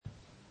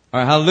All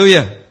right,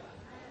 hallelujah.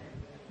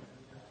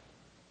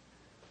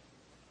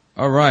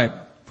 All right,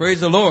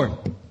 praise the Lord.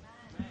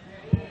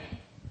 Let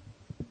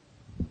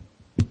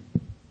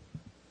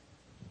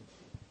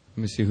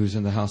me see who's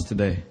in the house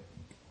today.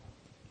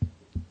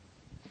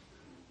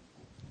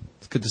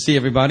 It's good to see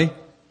everybody.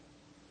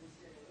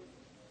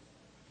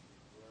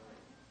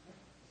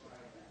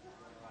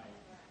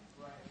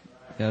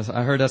 Yes,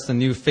 I heard that's the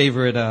new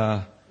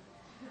favorite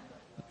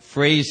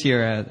phrase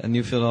here at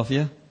New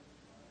Philadelphia.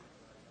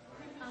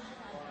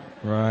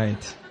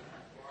 Right.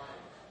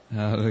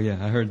 Hallelujah.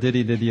 I heard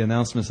Diddy did the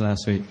announcements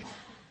last week.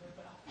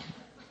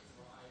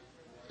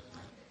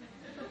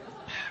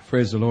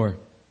 Praise the Lord.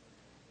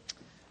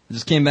 I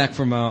just came back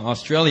from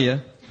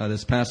Australia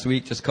this past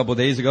week, just a couple of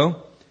days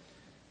ago.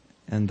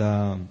 And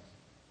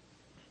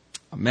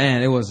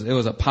man, it was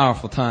a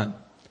powerful time.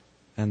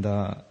 And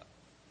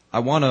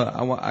I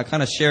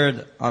kind of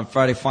shared on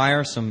Friday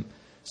Fire some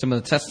of the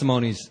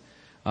testimonies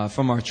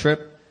from our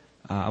trip.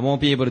 I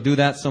won't be able to do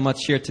that so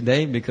much here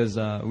today because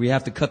we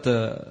have to cut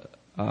the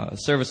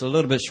service a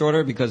little bit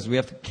shorter because we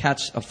have to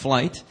catch a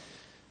flight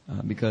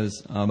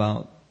because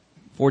about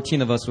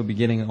 14 of us will be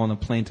getting on a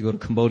plane to go to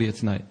Cambodia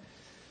tonight.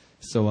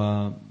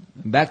 So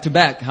back to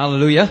back,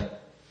 hallelujah.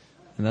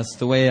 And that's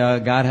the way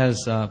God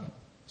has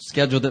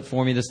scheduled it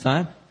for me this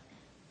time.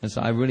 And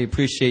so I really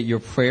appreciate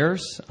your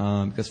prayers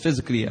because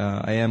physically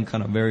I am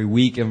kind of very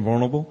weak and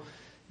vulnerable.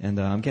 And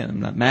I'm getting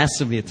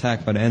massively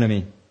attacked by the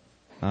enemy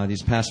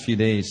these past few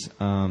days.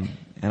 And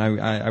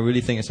I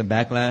really think it's a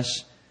backlash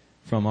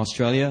from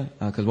Australia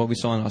because what we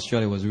saw in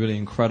Australia was really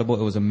incredible.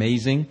 It was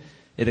amazing.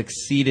 It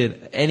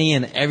exceeded any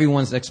and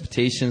everyone's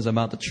expectations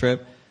about the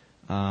trip.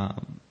 I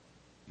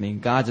mean,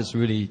 God just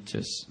really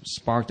just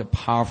sparked a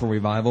powerful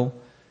revival.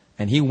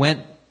 And He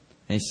went,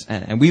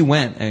 and we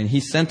went, and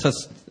He sent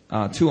us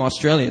to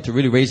Australia to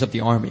really raise up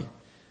the army.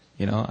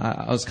 You know,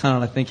 I was kind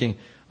of like thinking,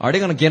 are they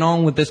going to get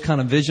on with this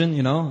kind of vision?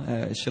 You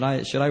know, should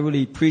I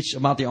really preach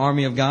about the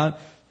army of God?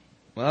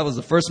 Well, that was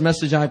the first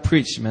message I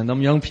preached, man.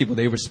 Them young people,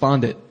 they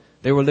responded.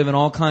 They were living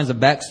all kinds of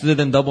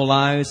backslidden double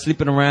lives,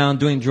 sleeping around,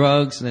 doing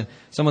drugs. And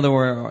some of them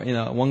were, you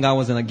know, one guy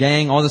was in a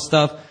gang, all this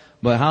stuff.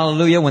 But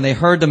hallelujah, when they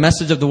heard the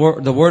message of the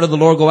word of the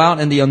Lord go out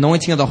and the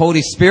anointing of the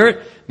Holy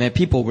Spirit, man,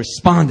 people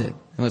responded.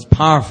 It was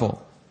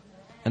powerful.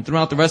 And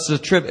throughout the rest of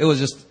the trip, it was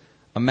just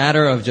a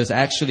matter of just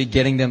actually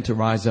getting them to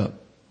rise up.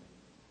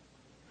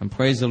 And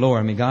praise the Lord.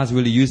 I mean, God's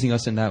really using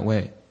us in that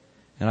way.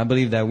 And I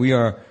believe that we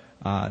are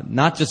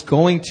not just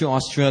going to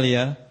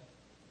Australia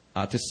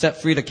to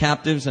set free the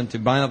captives and to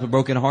bind up the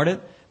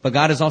brokenhearted, but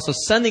God is also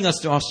sending us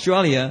to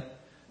Australia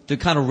to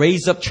kind of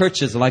raise up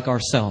churches like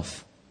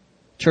ourselves.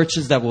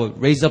 Churches that will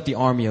raise up the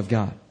army of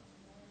God.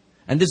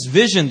 And this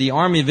vision, the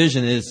army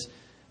vision, is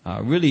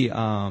really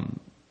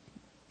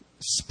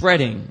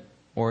spreading,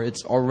 or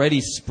it's already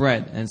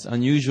spread. And it's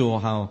unusual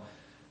how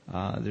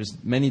there's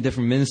many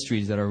different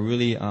ministries that are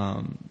really,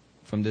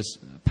 from this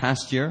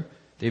past year,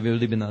 they've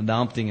really been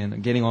adopting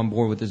and getting on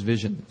board with this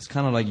vision. It's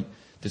kind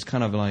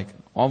of like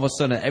all of a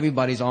sudden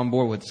everybody's on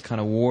board with this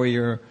kind of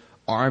warrior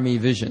army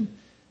vision.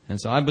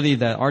 And so I believe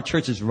that our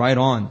church is right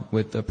on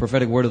with the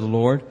prophetic word of the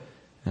Lord.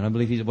 And I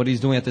believe what He's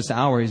doing at this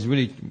hour, He's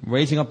really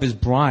raising up His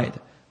bride,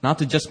 not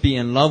to just be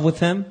in love with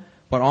Him,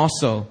 but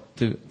also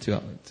to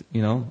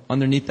you know,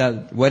 underneath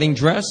that wedding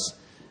dress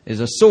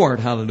is a sword.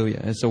 Hallelujah.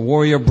 It's a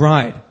warrior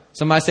bride.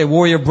 Somebody say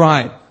warrior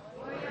bride.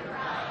 Warrior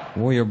bride.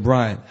 Warrior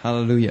bride.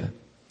 Hallelujah.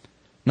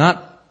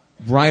 Not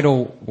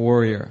bridal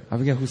warrior. I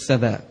forget who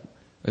said that.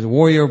 It's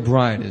warrior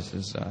bride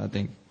is I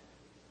think,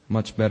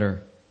 much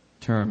better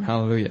term.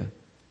 Hallelujah.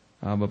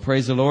 But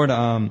praise the Lord.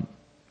 I'm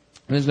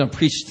just going to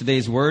preach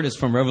today's word. It's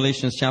from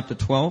Revelation chapter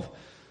 12.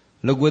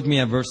 Look with me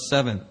at verse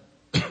 7.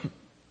 I'm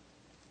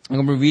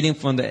going to be reading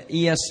from the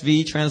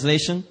ESV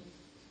translation.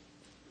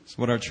 It's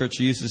what our church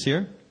uses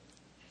here.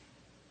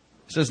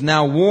 It says,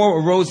 "Now war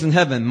arose in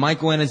heaven,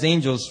 Michael and his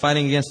angels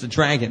fighting against the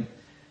dragon.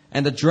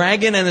 And the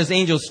dragon and his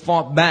angels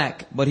fought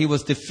back, but he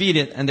was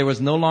defeated, and there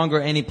was no longer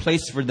any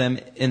place for them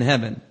in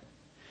heaven.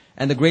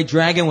 And the great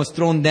dragon was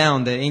thrown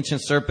down, the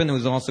ancient serpent, who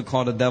is also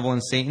called the devil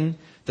and Satan,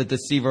 the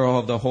deceiver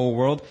of the whole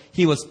world.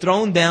 He was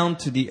thrown down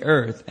to the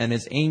earth, and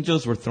his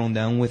angels were thrown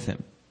down with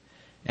him.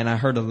 And I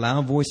heard a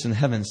loud voice in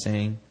heaven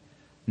saying,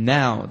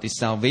 'Now the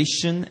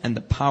salvation and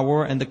the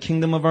power and the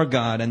kingdom of our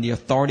God and the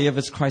authority of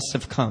His Christ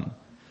have come.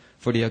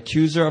 For the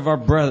accuser of our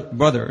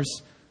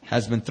brothers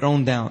has been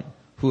thrown down,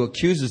 who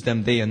accuses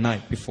them day and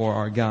night before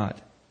our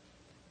God.'"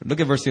 Look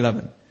at verse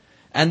 11.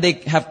 "And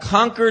they have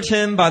conquered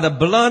him by the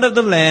blood of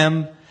the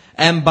Lamb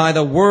and by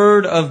the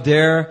word of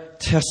their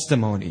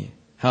testimony."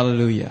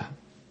 Hallelujah.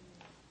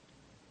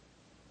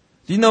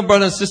 Do you know,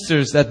 brothers and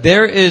sisters, that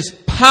there is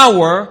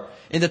power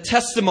in the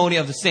testimony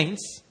of the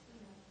saints?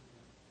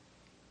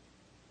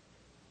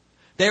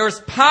 There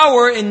is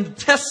power in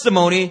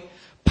testimony,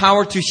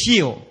 power to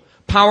heal,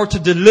 power to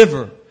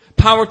deliver,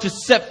 power to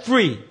set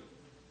free,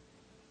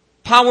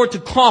 power to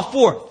call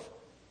forth,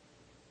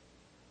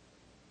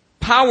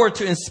 power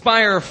to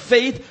inspire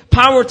faith,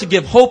 power to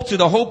give hope to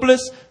the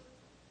hopeless,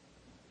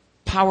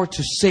 power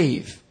to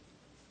save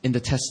in the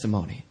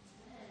testimony.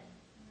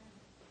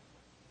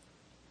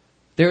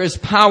 There is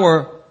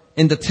power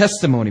in the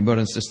testimony,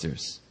 brothers and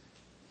sisters.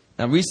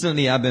 Now,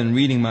 recently I've been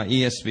reading my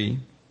ESV,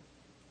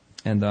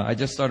 and I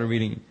just started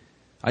reading.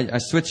 I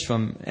switched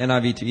from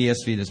NIV to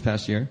ESV this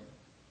past year.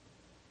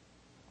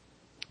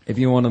 If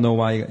you want to know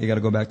why, you got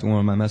to go back to one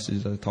of my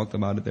messages. I talked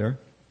about it there.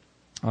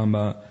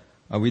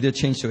 We did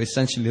change to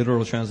essentially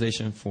literal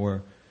translation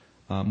for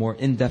more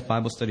in-depth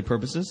Bible study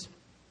purposes.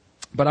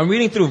 But I'm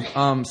reading through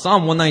Psalm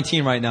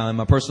 119 right now in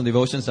my personal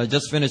devotions. I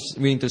just finished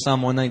reading through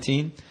Psalm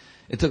 119.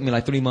 It took me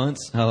like 3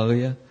 months.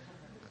 Hallelujah.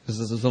 This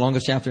is the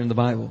longest chapter in the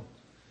Bible.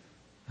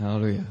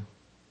 Hallelujah.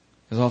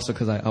 It's also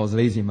because I was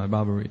lazy in my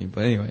Bible reading.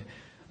 But anyway,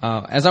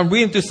 as I'm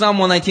reading through Psalm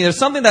 119, there's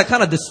something that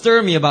kind of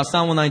disturbed me about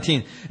Psalm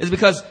 119. It's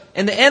because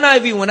in the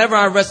NIV, whenever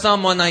I read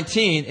Psalm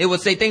 119, it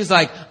would say things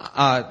like,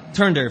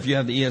 turn there if you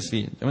have the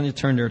ESV. I want you to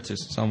turn there to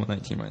Psalm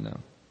 119 right now.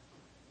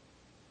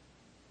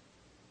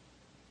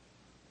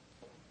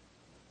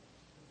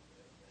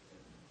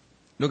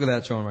 Look at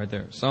that drawing right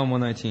there. Psalm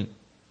 119.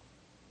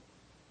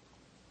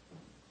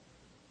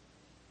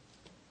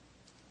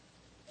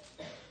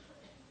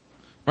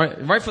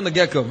 Right from the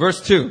get-go.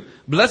 Verse 2.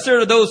 Blessed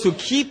are those who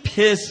keep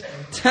His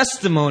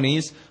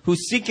testimonies, who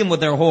seek Him with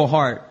their whole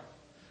heart.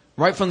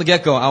 Right from the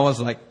get-go, I was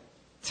like,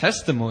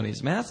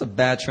 testimonies? Man, that's a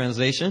bad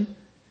translation.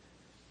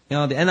 You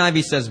know, the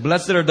NIV says,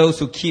 blessed are those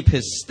who keep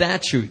His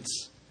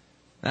statutes.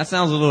 That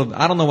sounds a little,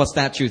 I don't know what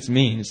statutes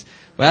means,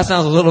 but that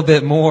sounds a little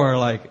bit more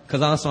like,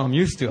 because that's what I'm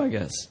used to, I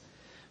guess.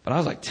 But I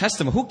was like,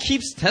 testimony? Who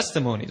keeps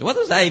testimonies? What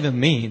does that even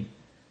mean?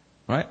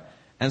 Right?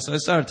 And so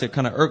it started to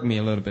kind of irk me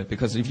a little bit,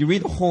 because if you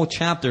read the whole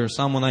chapter of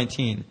Psalm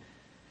 119,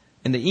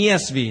 in the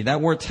ESV, that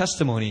word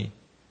testimony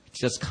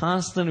just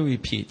constantly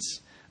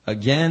repeats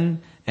again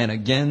and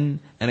again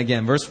and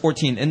again. Verse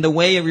 14, in the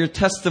way of your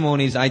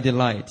testimonies I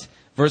delight.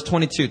 Verse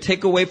 22,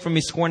 take away from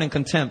me scorn and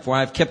contempt, for I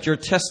have kept your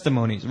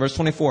testimonies. Verse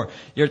 24,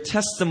 your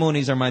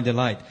testimonies are my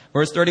delight.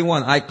 Verse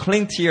 31, I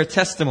cling to your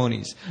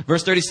testimonies.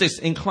 Verse 36,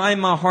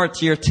 incline my heart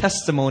to your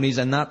testimonies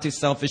and not to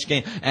selfish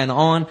gain. And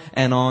on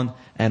and on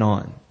and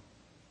on.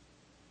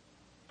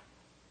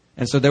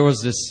 And so there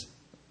was this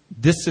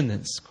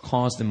dissonance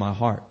caused in my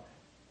heart.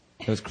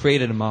 It was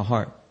created in my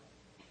heart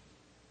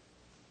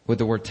with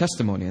the word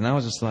testimony. And I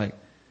was just like,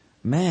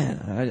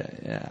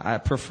 man, I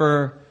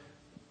prefer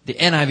the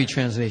NIV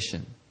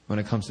translation when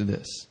it comes to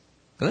this.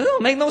 Because it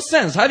don't make no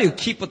sense. How do you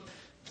keep it?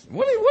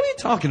 What are you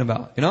talking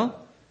about? You know?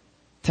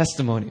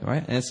 Testimony,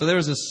 right? And so there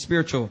was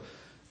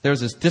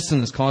this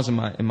dissonance caused in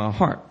my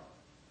heart.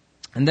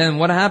 And then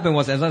what happened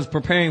was, as I was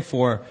preparing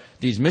for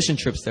these mission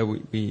trips that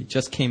we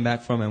just came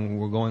back from and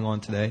we're going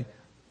on today,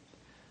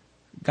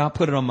 God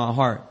put it on my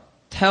heart.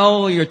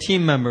 Tell your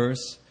team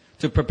members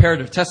to prepare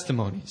their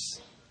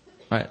testimonies.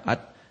 Right?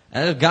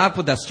 And God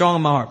put that strong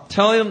in my heart.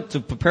 Tell them to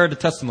prepare the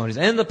testimonies.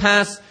 And in the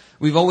past,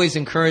 we've always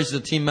encouraged the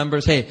team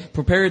members, hey,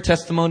 prepare your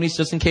testimonies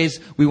just in case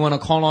we want to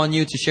call on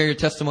you to share your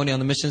testimony on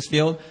the missions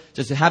field.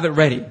 Just to have it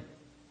ready.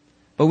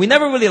 But we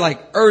never really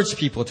urge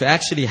people to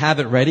actually have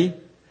it ready.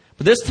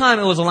 But this time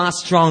it was a lot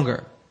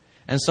stronger.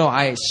 And so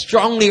I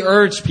strongly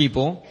urge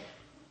people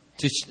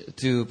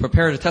to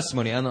prepare the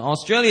testimony. And the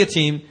Australia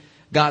team,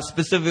 God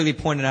specifically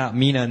pointed out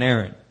Mina and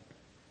Aaron.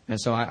 And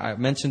so I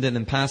mentioned it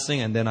in passing,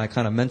 and then I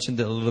kind of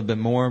mentioned it a little bit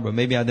more, but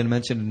maybe I didn't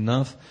mention it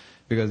enough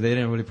because they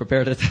didn't really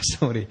prepare their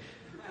testimony.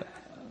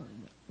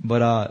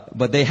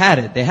 But they had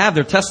it. They have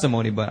their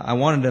testimony, but I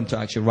wanted them to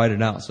actually write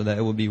it out so that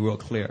it would be real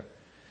clear.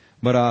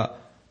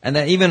 And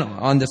then even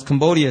on this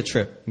Cambodia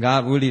trip,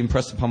 God really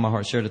impressed upon my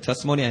heart, share the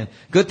testimony. And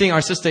good thing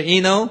our sister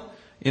Eno,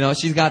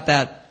 she's got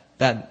that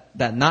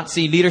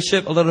Nazi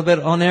leadership a little bit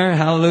on there.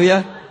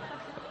 Hallelujah.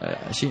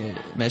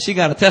 She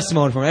got a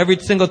testimony from every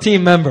single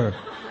team member.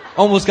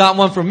 Almost got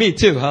one from me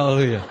too.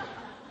 Hallelujah.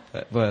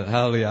 But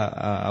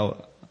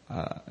hallelujah,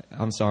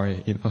 I'm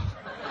sorry,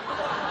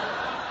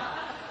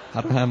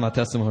 I don't have my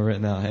testimony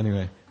written out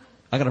anyway.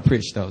 I gotta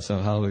preach though, so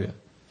hallelujah.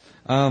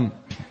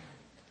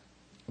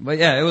 But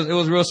yeah, it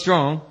was real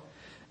strong.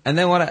 And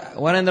then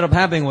what ended up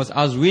happening was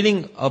I was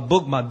reading a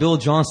book by Bill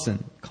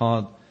Johnson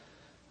called,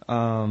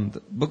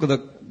 the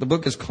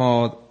book is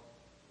called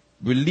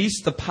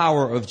Release the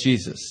Power of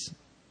Jesus.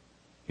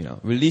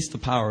 Release the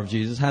Power of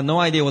Jesus. Had no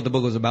idea what the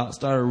book was about.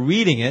 Started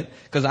reading it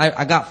because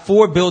I got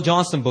 4 Bill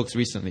Johnson books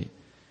recently.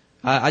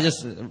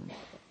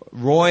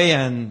 Roy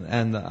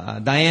and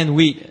Diane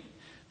Wheat,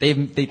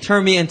 they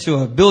turned me into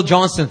a Bill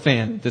Johnson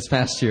fan this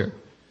past year.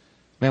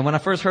 Man, when I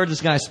first heard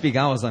this guy speak,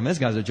 I was like, man, this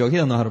guy's a joke. He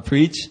doesn't know how to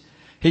preach.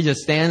 He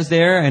just stands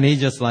there and he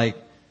just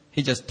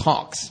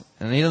talks.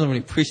 And he doesn't really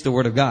preach the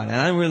word of God. And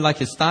I didn't really like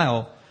his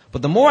style.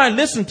 But the more I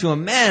listen to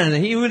him, man,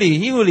 he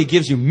really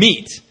gives you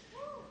meat.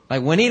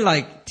 Like when he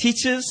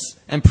teaches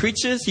and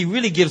preaches, he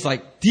really gives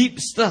deep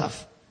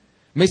stuff.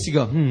 Makes you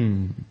go,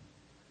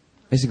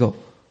 Makes you go,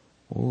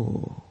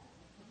 oh.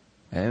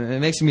 And it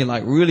makes me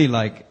really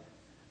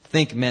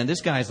think, man,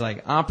 this guy's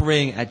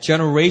operating at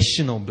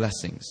generational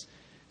blessings.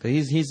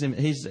 Because he's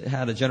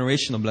had a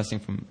generational blessing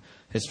from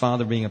his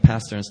father being a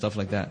pastor and stuff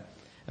like that.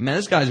 And man,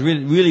 this guy's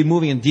really, really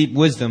moving in deep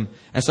wisdom.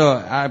 And so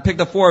I picked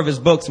up 4 of his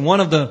books. One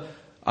of the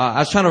I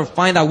was trying to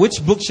find out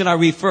which book should I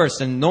read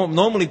first. And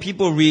normally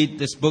people read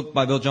this book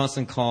by Bill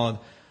Johnson called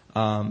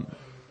When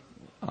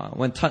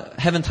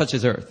Heaven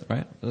Touches Earth,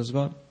 right? What's it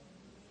called?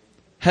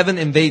 Heaven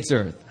Invades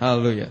Earth.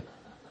 Hallelujah.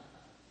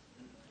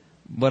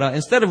 But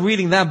instead of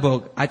reading that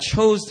book, I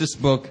chose this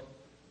book,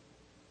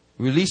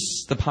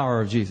 Release the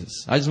Power of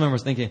Jesus. I just remember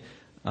thinking,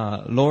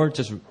 Lord,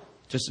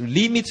 just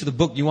lead me to the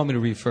book you want me to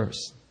read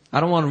first. I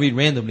don't want to read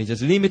randomly.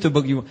 Just lead me to the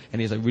book you want.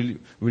 And he's like,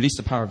 Release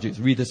the Power of Jesus.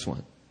 Read this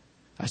one.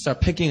 I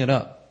start picking it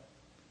up.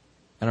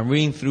 And I'm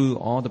reading through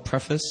all the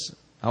preface.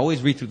 I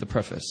always read through the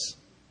preface.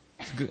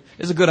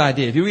 It's a good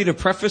idea. If you read a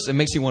preface, it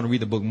makes you want to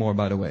read the book more,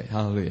 by the way.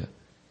 Hallelujah.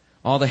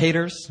 All the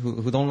haters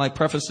who don't like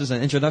prefaces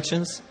and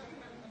introductions,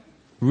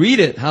 read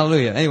it.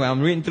 Hallelujah. Anyway, I'm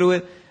reading through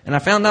it. And I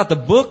found out the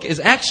book is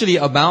actually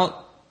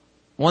about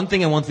one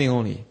thing and one thing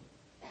only.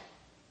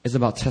 It's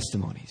about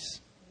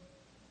testimonies.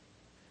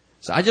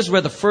 So I just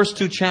read the first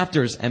 2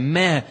 chapters, and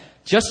man,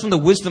 just from the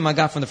wisdom I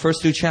got from the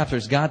first 2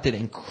 chapters, God did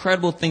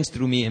incredible things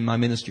through me in my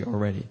ministry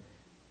already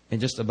in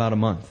just about a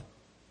month.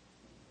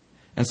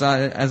 And so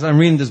as I'm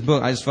reading this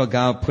book, I just felt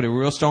God put it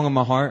real strong in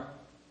my heart.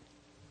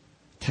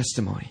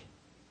 Testimony.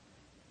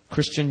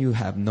 Christian, you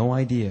have no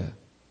idea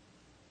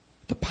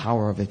the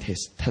power of a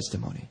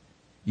testimony.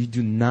 You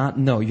do not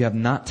know. You have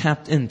not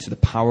tapped into the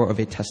power of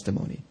a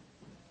testimony.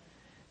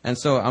 And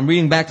so I'm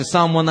reading back to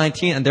Psalm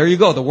 119, and there you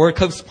go. The word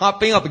keeps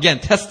popping up again.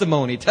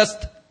 Testimony.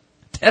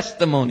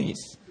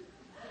 Testimonies.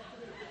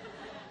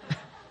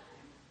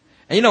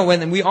 And you know,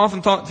 when we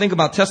often think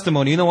about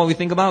testimony, you know what we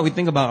think about? We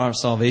think about our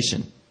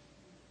salvation.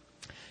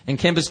 In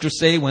Campus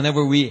Crusade,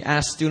 whenever we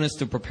ask students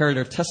to prepare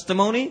their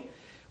testimony,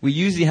 we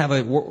usually have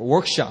a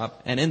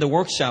workshop. And in the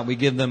workshop, we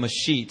give them a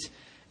sheet.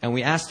 And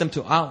we ask them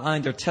to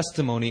outline their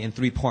testimony in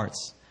 3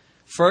 parts.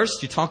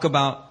 First, you talk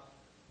about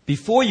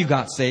before you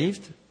got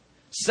saved.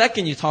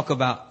 Second, you talk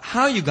about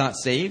how you got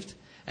saved.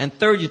 And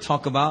third, you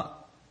talk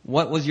about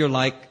what was your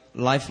life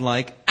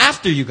like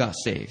after you got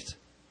saved.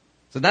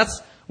 So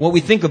that's what we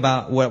think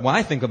about, what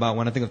I think about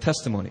when I think of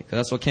testimony. Because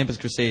that's what Campus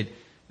Crusade,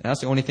 that's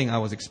the only thing I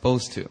was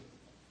exposed to.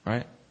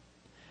 Right?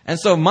 And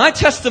so my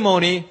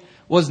testimony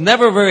was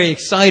never very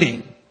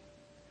exciting.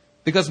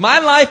 Because my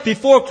life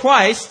before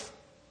Christ,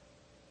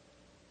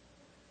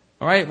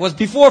 all right, was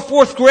before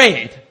 4th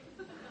grade.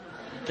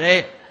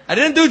 Okay? I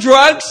didn't do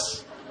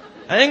drugs.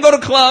 I didn't go to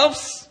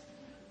clubs.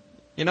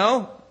 You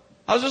know?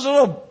 I was just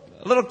a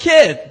little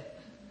kid.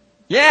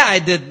 Yeah, I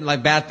did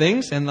like bad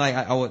things, and like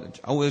I would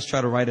always try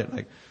to write it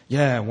like,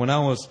 yeah, when I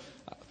was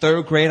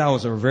 3rd grade, I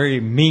was a very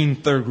mean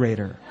 3rd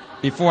grader.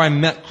 Before I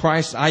met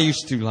Christ, I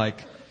used to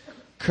like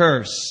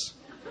curse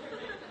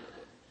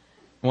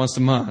once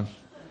a month.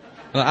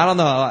 I don't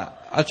know.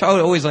 I try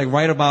to always like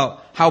write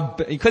about how,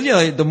 because you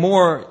know, the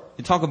more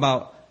you talk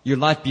about your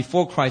life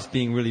before Christ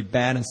being really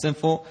bad and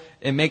sinful,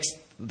 it makes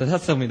the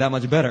testimony that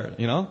much better,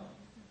 you know?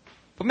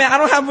 But man, I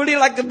don't have really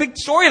like a big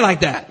story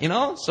like that, you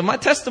know? So my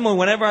testimony,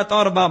 whenever I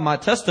thought about my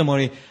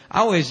testimony, I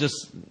always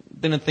just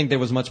didn't think there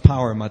was much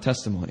power in my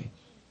testimony.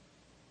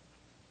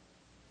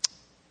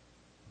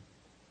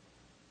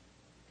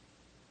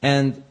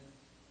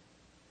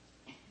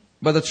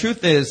 But the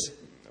truth is,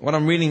 when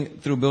I'm reading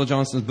through Bill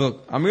Johnson's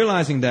book, I'm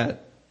realizing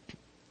that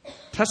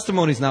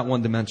testimony is not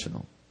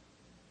one-dimensional.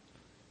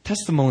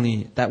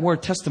 Testimony, that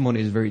word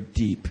testimony is very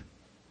deep.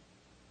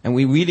 And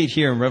we read it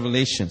here in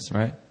Revelations,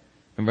 right?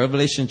 In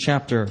Revelation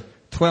chapter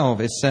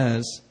 12, it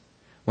says,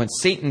 when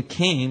Satan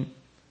came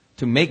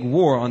to make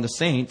war on the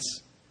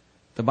saints,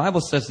 the Bible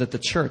says that the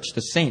church,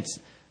 the saints,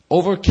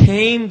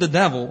 overcame the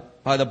devil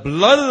by the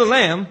blood of the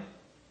Lamb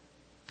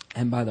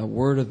and by the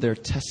word of their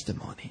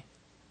testimony.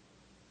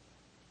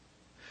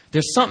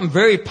 There's something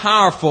very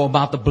powerful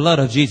about the blood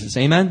of Jesus.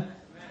 Amen? Amen.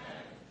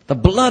 The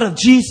blood of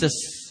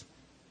Jesus,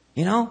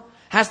 you know,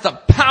 has the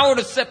power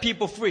to set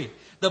people free.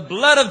 The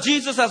blood of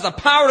Jesus has the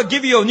power to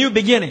give you a new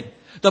beginning.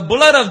 The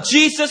blood of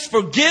Jesus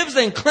forgives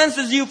and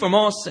cleanses you from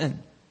all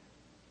sin.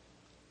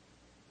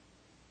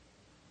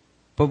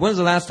 But when's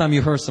the last time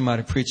you heard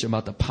somebody preach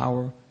about the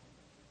power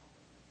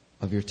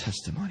of your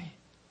testimony?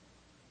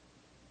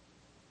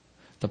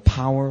 The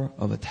power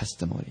of a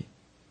testimony.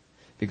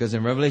 Because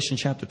in Revelation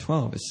chapter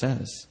 12 it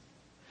says,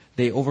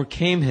 they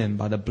overcame him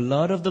by the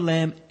blood of the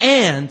Lamb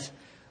and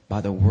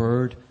by the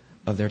word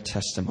of their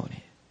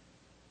testimony.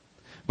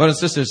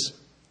 Brothers and sisters,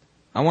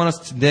 I want us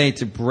today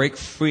to break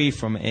free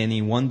from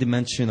any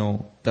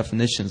one-dimensional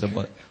definitions of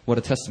what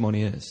a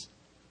testimony is.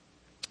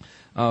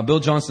 Bill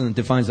Johnson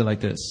defines it like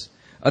this.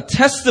 A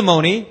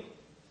testimony,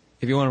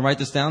 if you want to write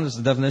this down, this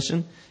is the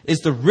definition, is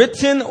the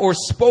written or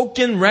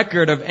spoken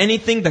record of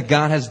anything that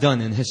God has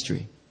done in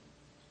history.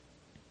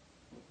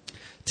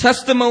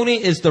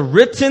 Testimony is the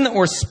written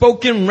or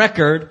spoken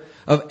record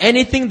of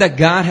anything that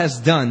God has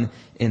done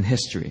in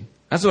history.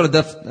 That's what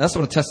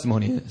a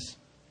testimony is.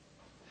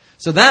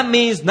 So that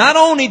means not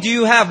only do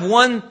you have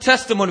one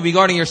testimony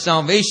regarding your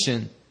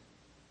salvation,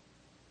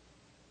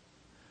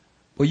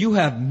 but you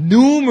have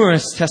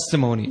numerous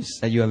testimonies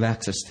that you have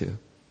access to.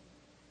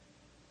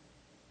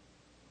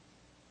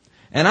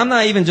 And I'm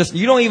not even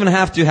you don't even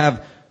have to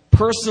have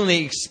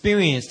personally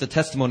experienced the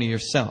testimony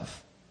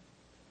yourself.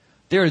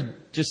 There are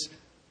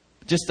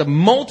just a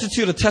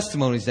multitude of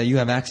testimonies that you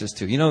have access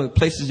to. You know,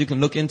 places you can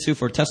look into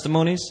for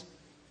testimonies?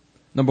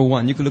 Number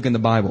one, you can look in the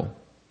Bible.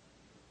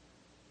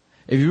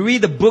 If you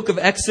read the book of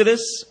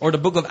Exodus or the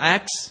book of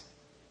Acts,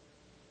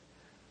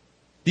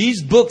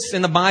 these books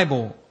in the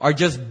Bible are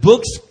just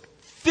books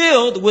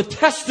filled with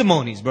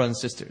testimonies,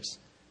 brothers and sisters.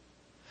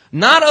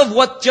 Not of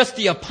what just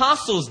the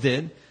apostles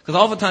did, because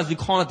oftentimes we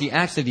call it the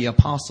Acts of the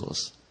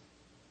Apostles.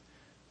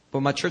 But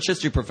my church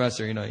history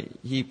professor, you know,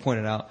 he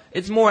pointed out,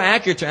 it's more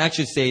accurate to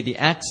actually say the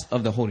Acts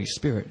of the Holy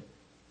Spirit.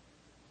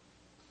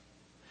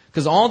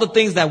 Because all the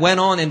things that went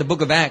on in the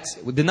book of Acts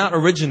did not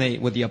originate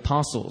with the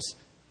apostles.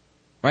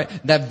 Right?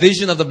 That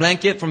vision of the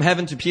blanket from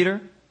heaven to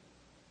Peter,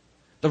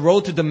 the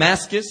road to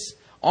Damascus,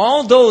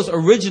 all those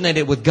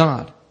originated with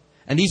God.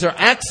 And these are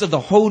acts of the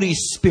Holy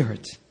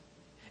Spirit.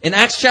 In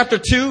Acts chapter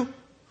 2,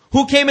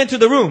 who came into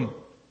the room?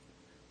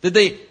 Did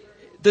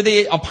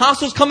the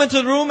apostles come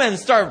into the room and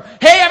start,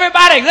 hey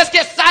everybody, let's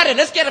get excited,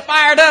 let's get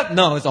fired up?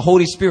 No, it's the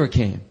Holy Spirit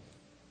came.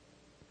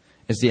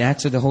 It's the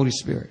acts of the Holy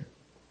Spirit.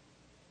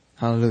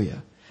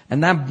 Hallelujah.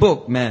 And that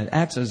book, man,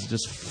 Acts is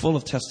just full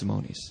of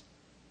testimonies.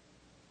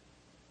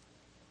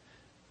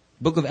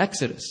 Book of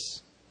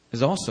Exodus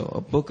is also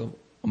a book of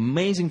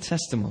amazing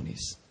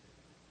testimonies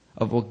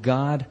of what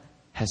God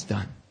has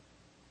done.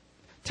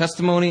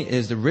 Testimony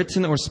is the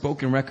written or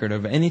spoken record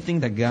of anything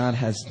that God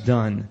has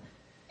done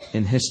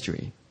in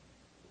history.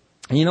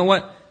 And you know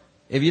what?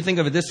 If you think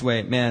of it this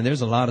way, man,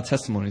 there's a lot of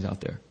testimonies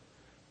out there.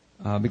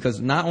 Because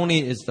not only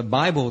is the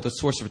Bible the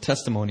source of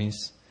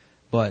testimonies,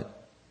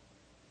 but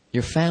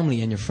your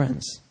family and your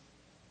friends.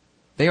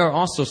 They are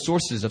also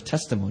sources of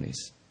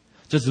testimonies.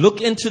 Just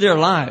look into their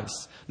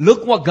lives.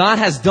 Look what God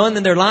has done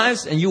in their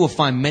lives, and you will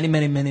find many,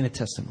 many, many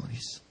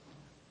testimonies.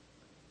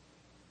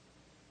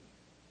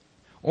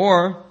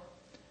 Or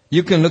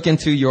you can look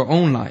into your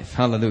own life.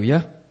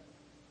 Hallelujah.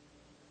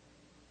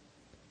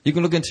 You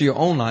can look into your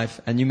own life,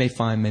 and you may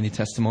find many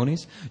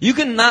testimonies. You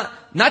can not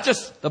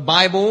just the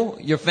Bible,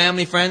 your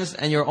family, friends,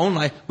 and your own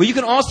life, but you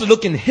can also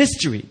look in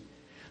history.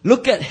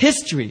 Look at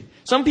history.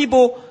 Some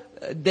people,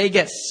 they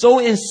get so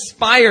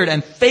inspired,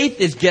 and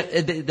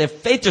their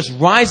faith just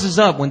rises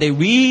up when they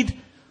read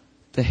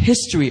the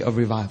history of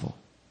revival.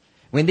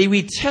 When they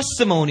read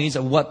testimonies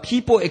of what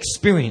people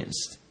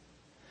experienced.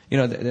 You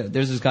know,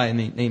 there's this guy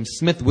named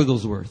Smith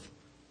Wigglesworth.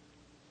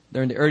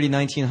 During the early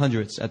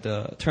 1900s, at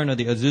the turn of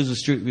the Azusa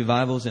Street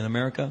revivals in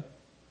America,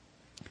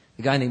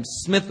 a guy named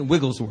Smith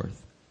Wigglesworth.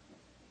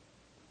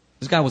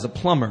 This guy was a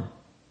plumber.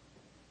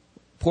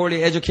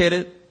 Poorly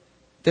educated.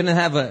 Didn't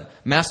have a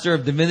Master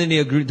of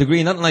Divinity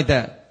degree, nothing like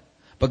that.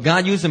 But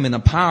God used him in a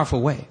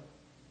powerful way.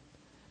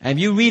 And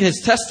if you read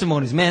his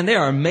testimonies, man, they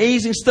are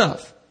amazing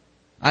stuff.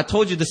 I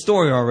told you the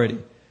story already.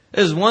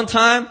 There's one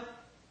time,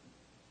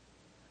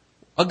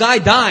 a guy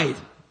died.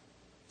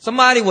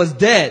 Somebody was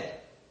dead.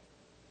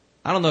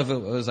 I don't know if it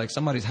was like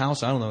somebody's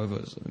house. I don't know if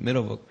it was in the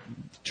middle of a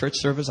church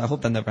service. I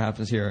hope that never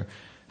happens here.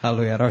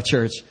 Hallelujah, at our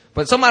church.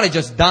 But somebody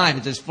just died.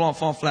 It just fall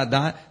flat,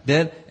 died,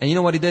 dead. And you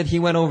know what he did? He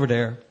went over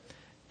there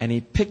and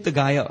he picked the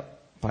guy up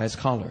by his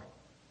collar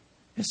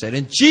and said,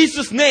 in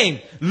Jesus' name,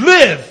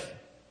 live!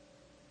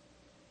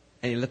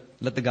 And he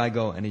let the guy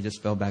go, and he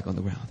just fell back on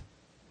the ground.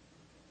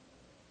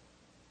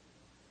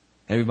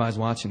 Everybody's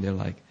watching. They're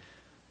like,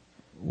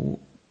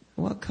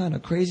 what kind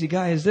of crazy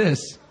guy is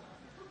this?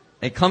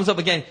 And he comes up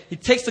again. He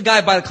takes the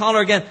guy by the collar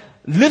again,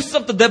 lifts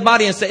up the dead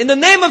body and says, in the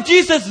name of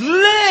Jesus,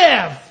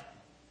 live!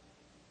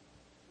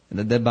 And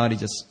the dead body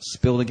just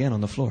spilled again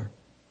on the floor.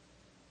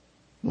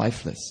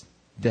 Lifeless.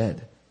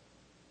 Dead.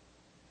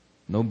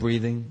 No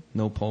breathing.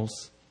 No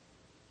pulse.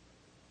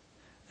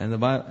 And the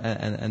Bible,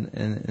 and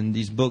in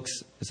these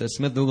books, it says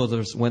Smith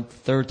Wigglesworth went the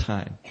third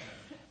time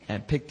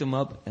and picked him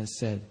up and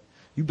said,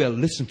 you better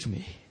listen to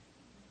me.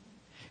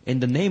 In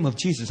the name of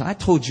Jesus, I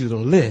told you to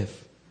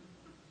live.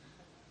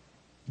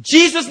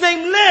 Jesus'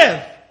 name,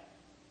 live!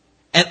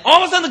 And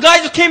all of a sudden the guy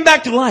just came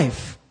back to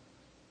life.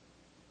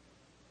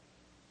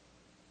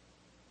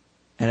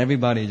 And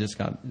everybody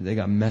they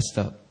got messed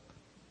up.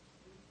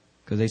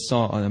 Because they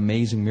saw an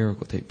amazing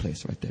miracle take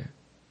place right there.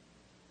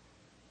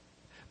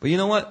 But you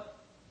know what?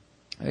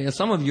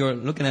 Some of you are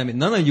looking at me.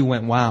 None of you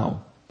went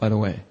wow, by the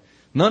way.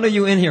 None of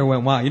you in here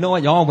went wow. You know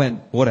what? Y'all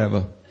went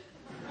whatever.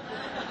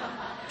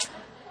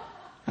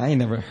 I ain't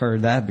never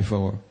heard that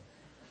before.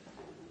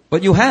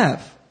 But you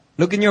have.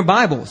 Look in your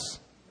Bibles.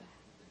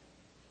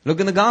 Look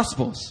in the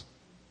Gospels.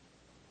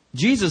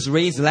 Jesus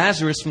raised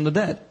Lazarus from the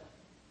dead.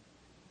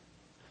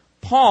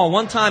 Paul,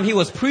 one time he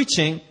was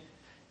preaching,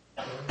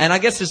 and I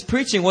guess his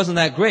preaching wasn't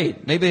that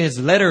great. Maybe his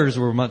letters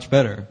were much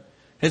better.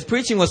 His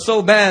preaching was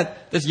so bad,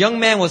 this young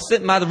man was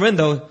sitting by the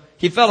window.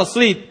 He fell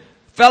asleep,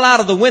 fell out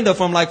of the window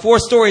from like 4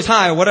 stories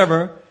high or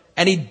whatever,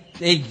 and he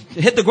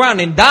hit the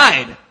ground and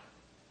died.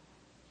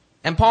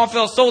 And Paul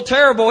felt so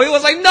terrible. He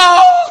was like,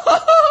 no!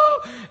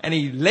 And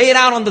he laid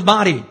out on the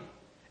body.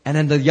 And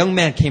then the young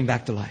man came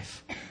back to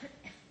life.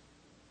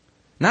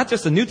 Not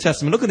just the New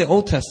Testament. Look at the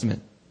Old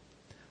Testament.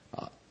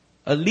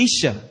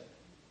 Elisha,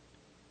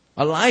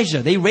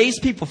 Elijah, they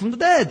raised people from the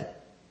dead.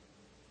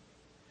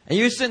 And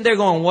you're sitting there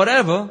going,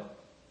 whatever.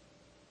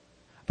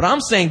 But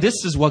I'm saying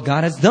this is what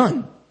God has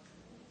done.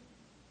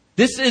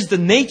 This is the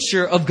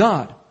nature of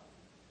God.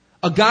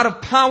 A God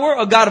of power,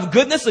 a God of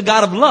goodness, a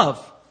God of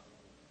love.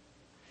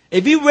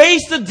 If He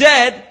raised the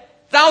dead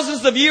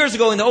thousands of years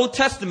ago in the Old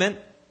Testament,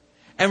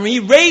 and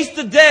He raised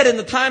the dead in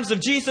the times of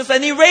Jesus,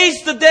 and He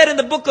raised the dead in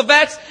the book of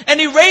Acts,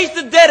 and He raised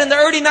the dead in the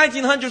early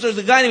 1900s, there's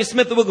a guy named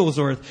Smith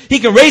Wigglesworth. He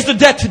can raise the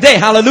dead today.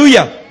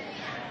 Hallelujah.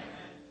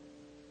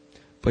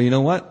 But you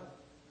know what?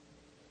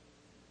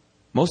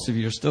 Most of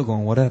you are still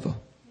going, whatever.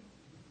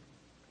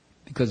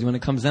 Because when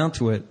it comes down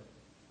to it,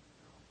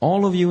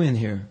 all of you in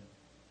here,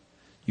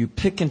 you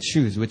pick and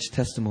choose which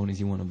testimonies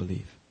you want to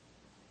believe.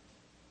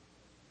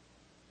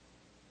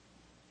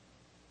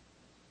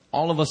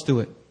 All of us do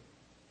it.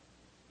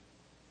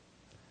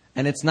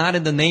 And it's not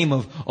in the name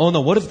of, oh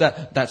no, what if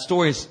that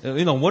story is,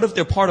 what if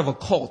they're part of a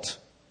cult?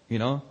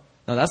 No,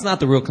 that's not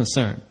the real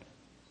concern.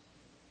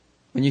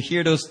 When you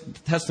hear those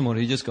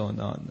testimonies, you just go,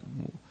 no,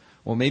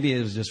 well, maybe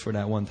it was just for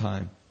that one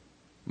time.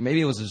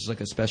 Maybe it was just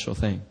like a special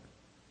thing.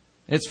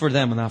 It's for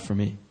them and not for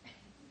me.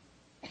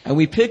 And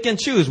we pick and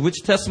choose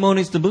which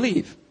testimonies to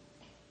believe.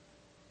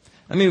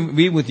 Let me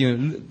read with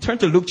you. Turn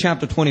to Luke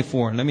chapter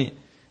 24. And let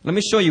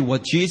me show you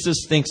what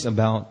Jesus thinks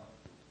about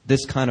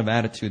this kind of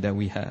attitude that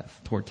we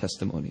have toward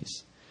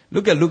testimonies.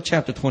 Look at Luke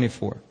chapter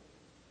 24.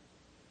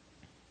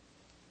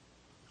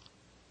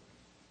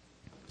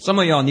 Some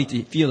of y'all need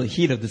to feel the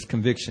heat of this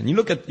conviction. You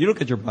look at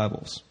your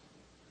Bibles.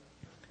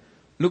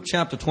 Luke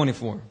chapter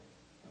 24.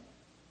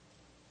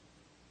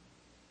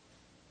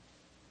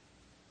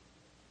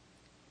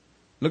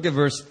 Look at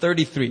verse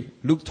 33.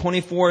 Luke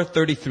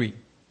 24:33.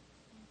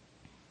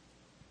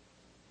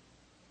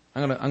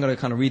 I'm gonna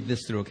kind of read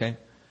this through, okay?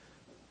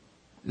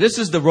 This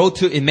is the road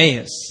to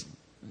Emmaus.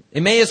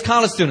 Emmaus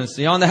college students,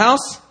 are you on the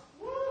house?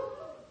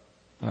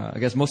 I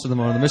guess most of them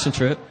are on the mission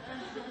trip.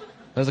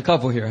 There's a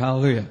couple here.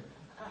 Hallelujah.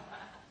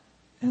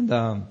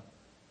 And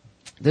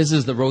this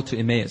is the road to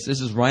Emmaus. This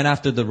is right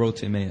after the road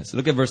to Emmaus.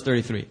 Look at verse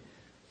 33.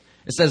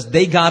 It says,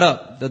 they got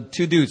up, the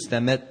two dudes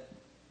that met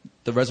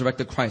the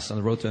resurrected Christ on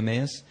the road to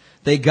Emmaus.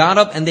 They got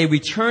up and they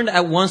returned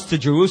at once to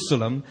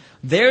Jerusalem.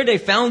 There they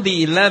found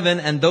the 11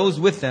 and those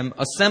with them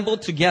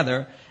assembled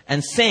together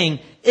and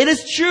saying, it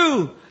is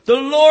true, the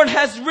Lord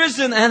has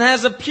risen and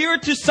has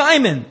appeared to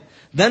Simon.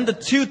 Then the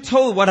two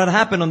told what had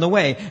happened on the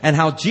way and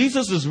how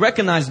Jesus was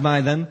recognized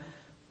by them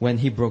when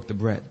He broke the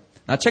bread.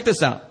 Now check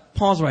this out.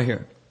 Pause right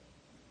here.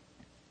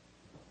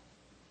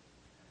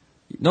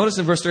 Notice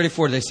in verse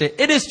 34 they say,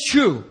 it is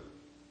true.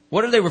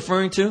 What are they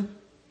referring to?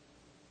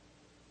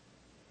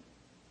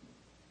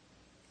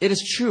 It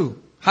is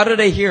true. How did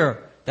they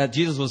hear that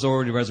Jesus was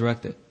already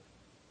resurrected?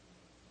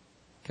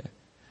 Okay.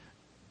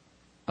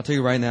 I'll tell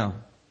you right now.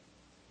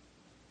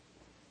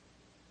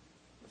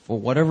 For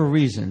whatever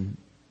reason,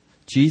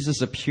 Jesus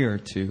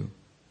appeared to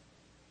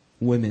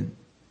women.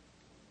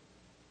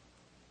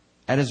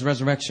 At His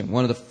resurrection,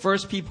 one of the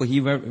first people He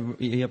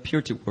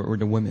appeared to were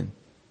the women.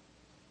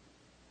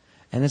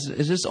 And it's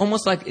just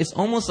almost like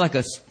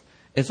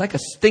a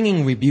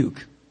stinging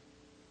rebuke.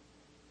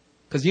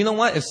 Because you know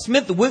what? If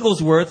Smith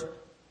Wigglesworth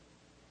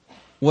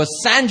was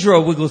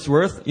Sandra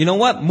Wigglesworth, you know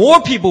what?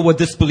 More people would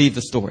disbelieve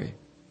the story.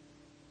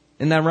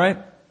 Isn't that right?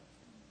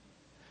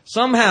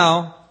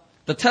 Somehow,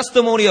 the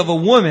testimony of a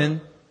woman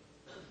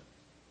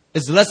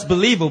is less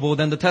believable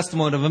than the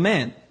testimony of a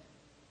man.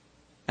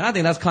 And I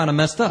think that's kind of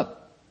messed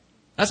up.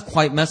 That's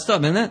quite messed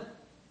up, isn't it?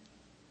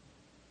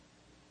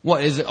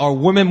 What is it? Are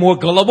women more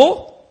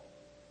gullible?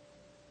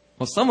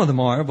 Well, some of them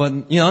are,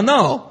 but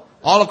no.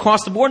 All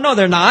across the board, no,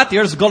 they're not.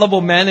 There's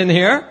gullible men in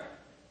here.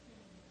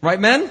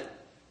 Right, men?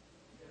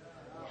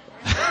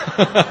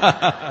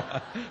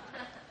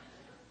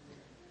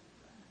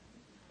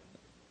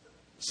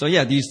 So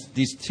yeah,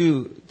 these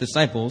two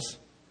disciples,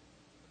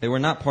 they were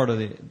not part of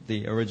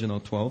the original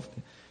 12.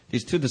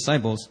 These two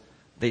disciples,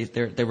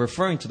 they're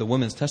referring to the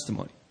women's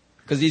testimony.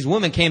 Because these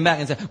women came back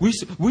and said, we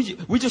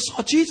just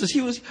saw Jesus.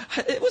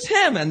 It was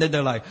Him. And then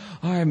they're like,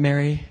 all right,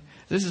 Mary,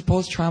 this is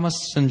post-trauma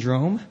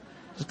syndrome.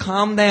 Just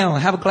calm down.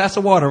 Have a glass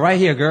of water right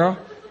here, girl.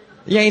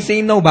 You ain't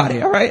seen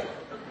nobody, all right?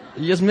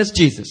 You just miss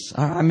Jesus.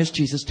 I miss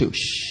Jesus too.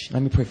 Shh,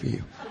 let me pray for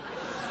you.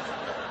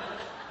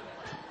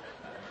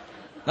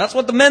 That's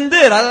what the men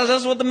did.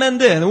 That's what the men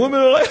did. And the women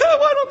are like,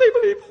 why don't they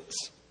believe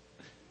us?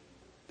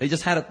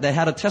 They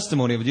had a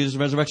testimony of Jesus'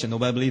 resurrection.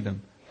 Nobody believed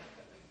them.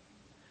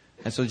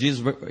 And so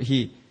Jesus,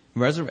 He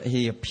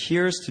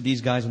appears to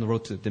these guys on the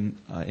road to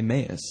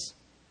Emmaus.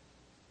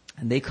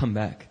 And they come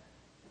back.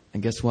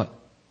 And guess what?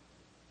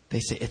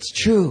 They say, it's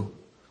true.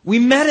 We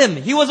met Him.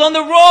 He was on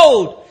the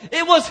road.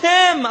 It was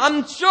Him.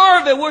 I'm sure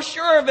of it. We're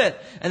sure of it.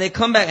 And they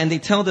come back and they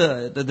tell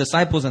the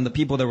disciples and the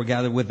people that were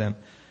gathered with them.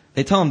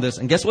 They tell them this.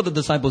 And guess what the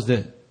disciples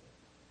did?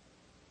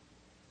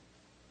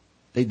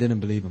 They didn't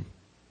believe Him.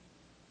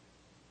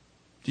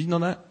 Did you know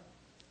that?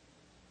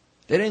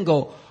 They didn't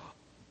go,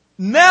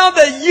 now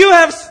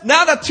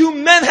that two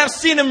men have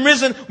seen Him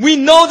risen, we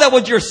know that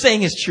what you're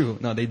saying is true.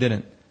 No, they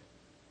didn't.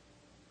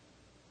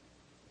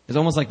 It's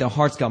almost like their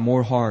hearts got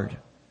more hard.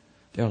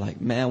 They're like,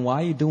 man,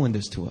 why are you doing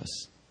this to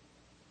us?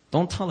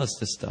 Don't tell us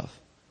this stuff.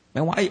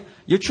 Man, why?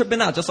 You're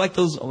tripping out just like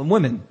those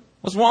women.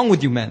 What's wrong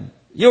with you men?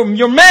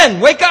 You're men!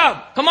 Wake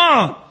up! Come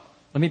on!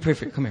 Let me pray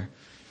for you. Come here.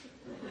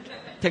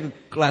 Take a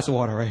glass of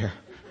water right here.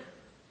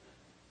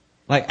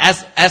 Like,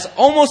 as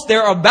almost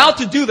they're about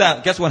to do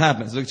that, guess what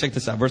happens? Look, check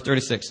this out. Verse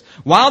 36.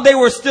 While they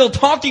were still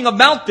talking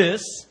about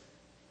this,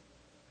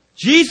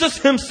 Jesus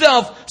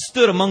himself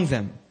stood among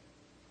them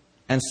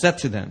and said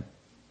to them,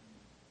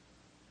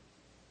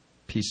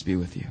 peace be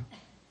with you.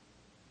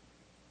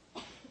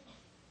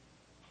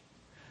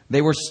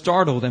 They were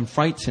startled and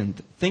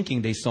frightened,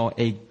 thinking they saw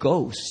a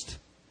ghost.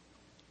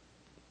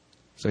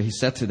 So he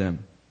said to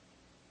them,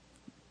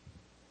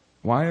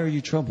 why are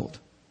you troubled?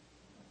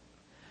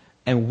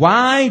 And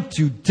why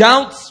do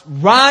doubts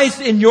rise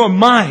in your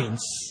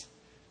minds?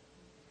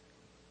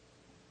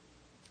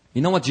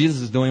 You know what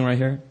Jesus is doing right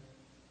here?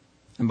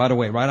 And by the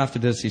way, right after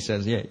this, he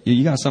says, yeah,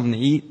 you got something to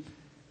eat?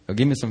 Or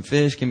give me some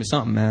fish, give me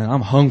something, man.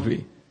 I'm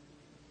hungry.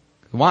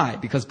 Why?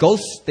 Because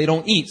ghosts, they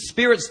don't eat.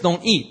 Spirits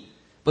don't eat.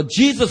 But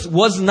Jesus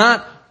was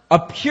not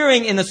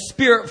appearing in a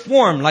spirit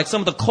form like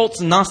some of the cults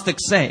and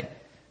Gnostics say.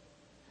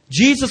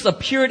 Jesus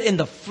appeared in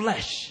the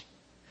flesh,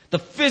 the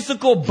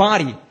physical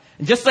body.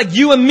 And just like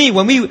you and me,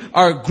 when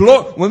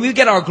we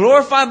get our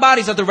glorified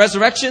bodies at the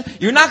resurrection,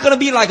 you're not going to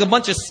be like a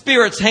bunch of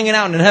spirits hanging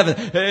out in heaven.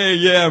 Hey,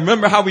 yeah,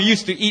 remember how we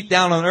used to eat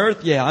down on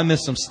earth? Yeah, I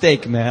miss some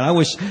steak, man. I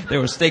wish there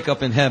was steak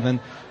up in heaven.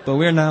 But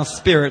we're now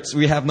spirits.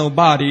 We have no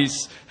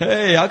bodies.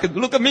 Hey,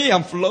 look at me.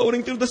 I'm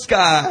floating through the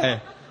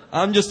sky.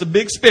 I'm just a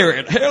big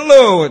spirit.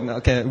 Hello.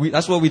 Okay,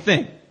 that's what we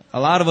think. A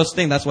lot of us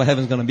think that's what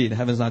heaven's going to be.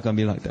 Heaven's not going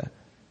to be like that.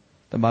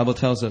 The Bible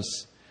tells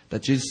us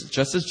that Jesus,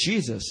 just as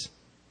Jesus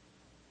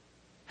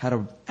had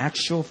an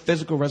actual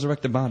physical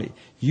resurrected body,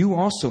 you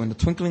also, in the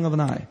twinkling of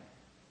an eye,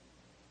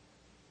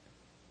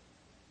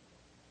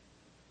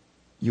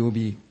 you will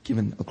be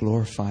given a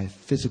glorified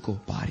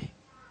physical body.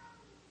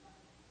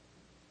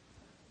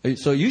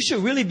 So you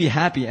should really be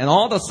happy. And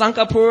all the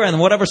Sankapur and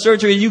whatever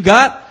surgery you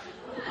got,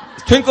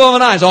 twinkle of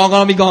an eye is all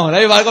going to be gone.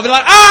 Everybody's going to be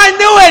like, I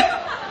knew it!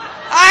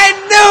 I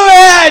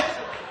knew it!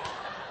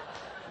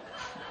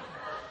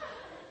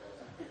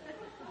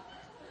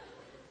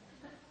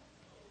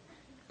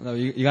 No,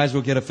 you guys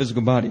will get a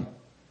physical body.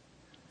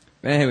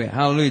 But anyway,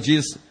 hallelujah.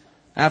 Jesus,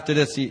 after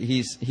this,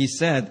 he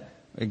said,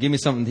 give me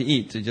something to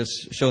eat, to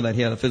just show that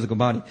he had a physical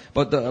body.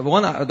 But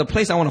the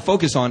place I want to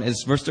focus on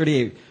is verse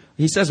 38.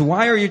 He says,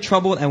 why are you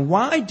troubled and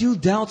why do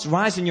doubts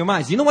rise in your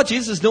minds? You know what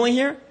Jesus is doing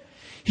here?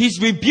 He's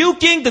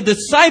rebuking the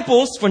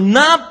disciples for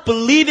not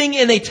believing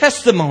in a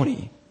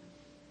testimony.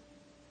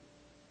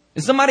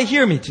 Is somebody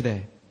hear me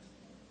today?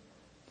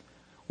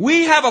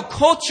 We have a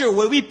culture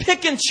where we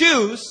pick and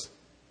choose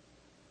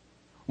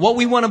what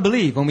we want to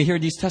believe when we hear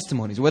these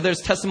testimonies. Whether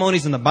it's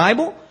testimonies in the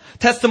Bible,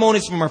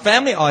 testimonies from our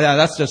family. Oh yeah,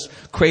 that's just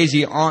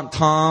crazy Uncle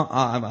Tom.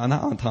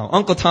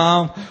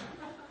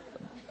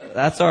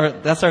 That's our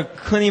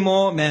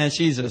kunimo, man.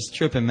 She's just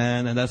tripping,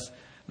 man. And that's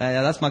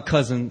my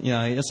cousin. You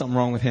know, there's something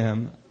wrong with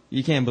him.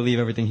 You can't believe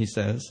everything he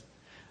says.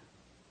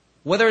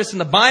 Whether it's in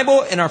the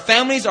Bible, in our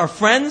families, our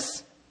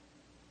friends,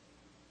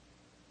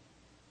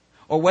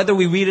 or whether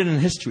we read it in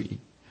history,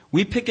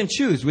 we pick and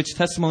choose which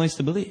testimonies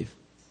to believe.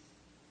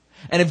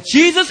 And if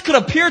Jesus could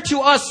appear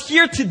to us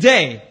here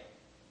today,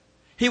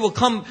 He will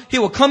come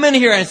in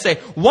here and say,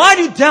 why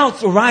do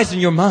doubts arise in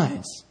your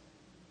minds?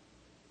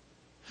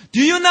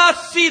 Do you not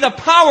see the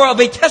power of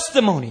a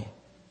testimony?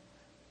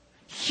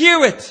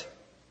 Hear it.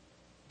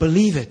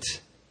 Believe it.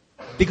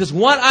 Because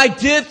what I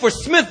did for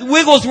Smith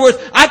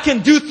Wigglesworth, I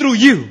can do through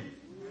you.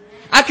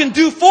 I can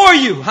do for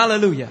you.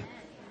 Hallelujah.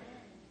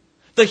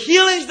 The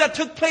healings that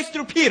took place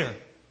through Peter,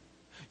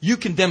 you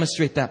can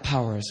demonstrate that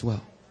power as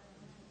well.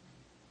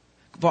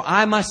 For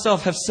I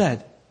myself have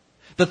said,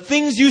 the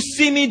things you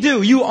see me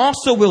do, you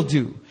also will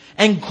do.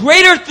 And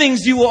greater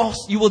things you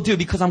will do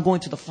because I'm going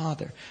to the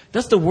Father.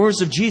 That's the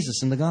words of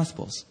Jesus in the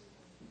Gospels.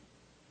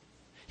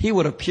 He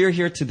would appear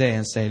here today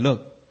and say,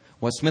 look,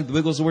 what Smith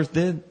Wigglesworth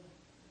did,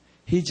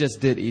 he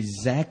just did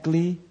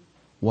exactly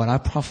what I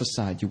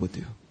prophesied you would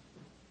do.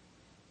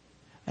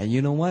 And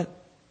you know what?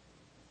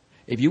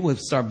 If you would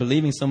start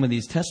believing some of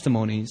these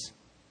testimonies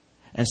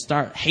and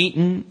start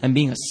hating and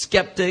being a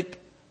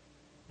skeptic,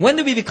 when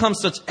do we become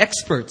such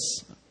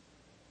experts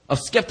of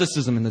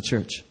skepticism in the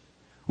church?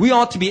 We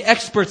ought to be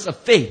experts of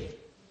faith.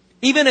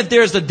 Even if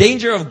there's the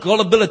danger of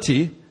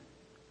gullibility.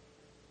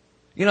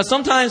 You know,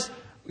 sometimes,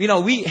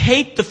 we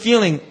hate the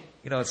feeling.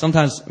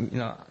 Sometimes,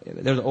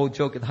 there's an old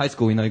joke in high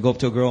school. You go up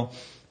to a girl.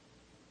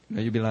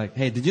 You'd be like,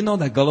 hey, did you know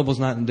that gullible's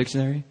not in the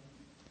dictionary?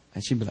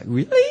 And she'd be like,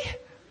 really?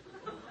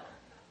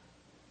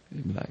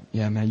 You'd be like,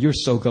 yeah, man, you're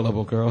so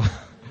gullible, girl.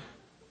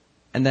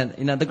 And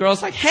then, the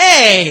girl's like,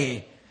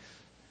 hey,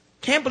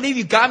 can't believe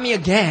you got me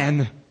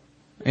again.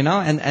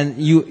 And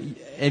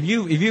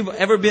if you've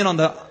ever been on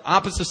the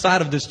opposite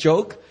side of this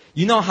joke,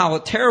 you know how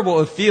terrible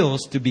it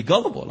feels to be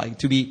gullible, like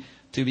to be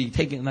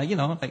taken,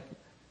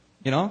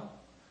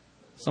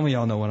 some of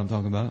y'all know what I'm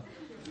talking about.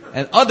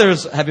 And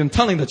others have been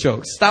telling the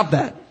joke. Stop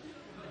that.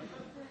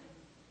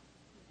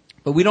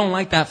 But we don't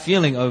like that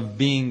feeling of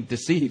being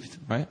deceived,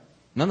 right?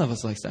 None of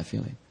us likes that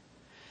feeling.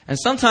 And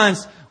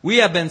sometimes we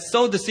have been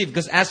so deceived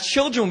because as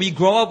children we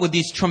grow up with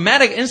these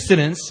traumatic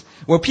incidents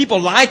where people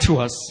lie to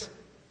us.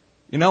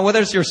 You know,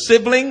 whether it's your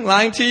sibling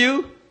lying to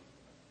you,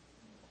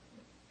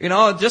 you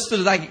know, just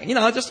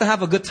to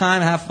have a good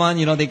time, have fun.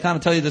 You know, they kind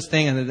of tell you this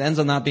thing and it ends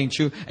up not being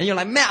true. And you're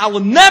like, man, I will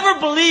never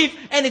believe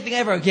anything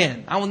ever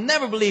again. I will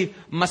never believe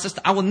my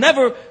sister. I will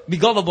never be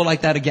gullible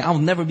like that again. I will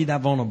never be that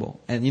vulnerable.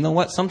 And you know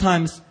what?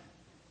 Sometimes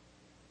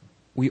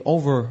we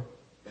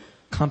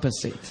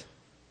overcompensate.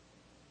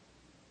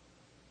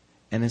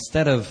 And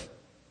instead of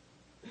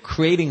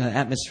creating an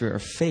atmosphere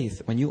of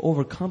faith, when you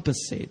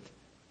overcompensate,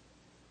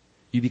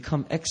 you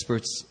become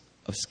experts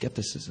of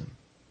skepticism.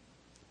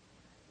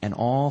 And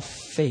all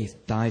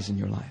faith dies in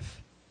your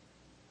life.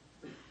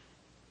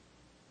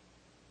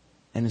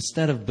 And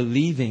instead of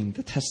believing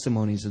the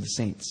testimonies of the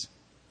saints,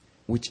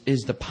 which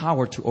is the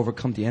power to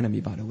overcome the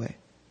enemy, by the way,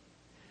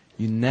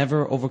 you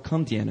never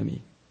overcome the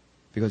enemy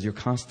because you're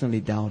constantly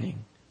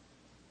doubting.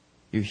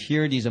 You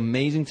hear these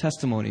amazing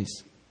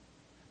testimonies.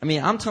 I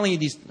mean, I'm telling you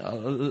these, I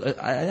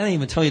didn't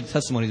even tell you the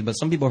testimonies, but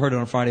some people heard it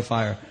on Friday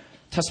Fire.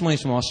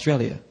 Testimonies from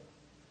Australia.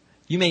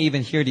 You may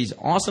even hear these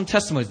awesome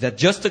testimonies that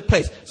just took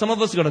place. Some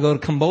of us are going to go to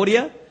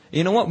Cambodia.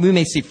 You know what? We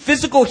may see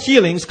physical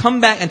healings,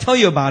 come back and tell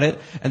you about it,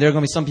 and there are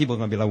going to be some people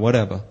going to be like,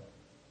 whatever.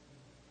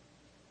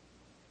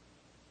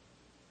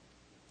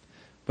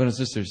 Brothers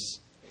and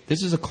sisters,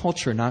 this is a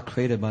culture not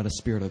created by the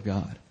Spirit of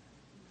God.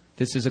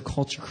 This is a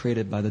culture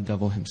created by the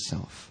devil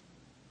himself.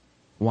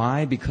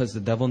 Why? Because the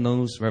devil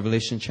knows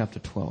Revelation chapter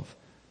 12.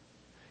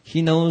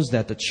 He knows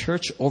that the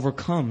church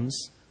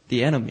overcomes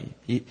the enemy.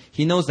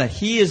 He knows that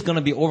he is going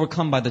to be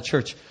overcome by the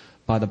church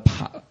by the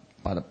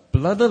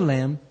blood of the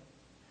Lamb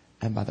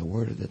and by the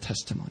word of the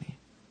testimony.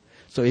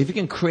 So if you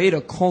can create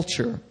a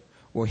culture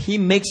where he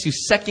makes you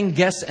second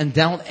guess and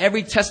doubt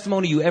every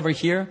testimony you ever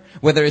hear,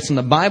 whether it's in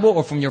the Bible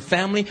or from your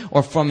family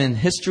or from in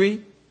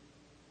history,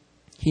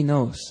 he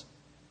knows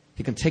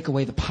he can take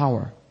away the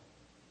power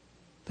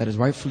that is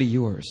rightfully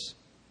yours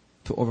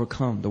to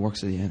overcome the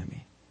works of the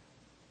enemy.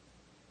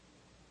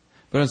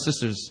 Brothers and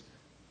sisters,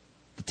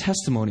 the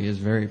testimony is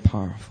very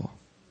powerful.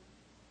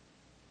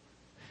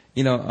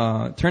 You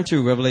know, turn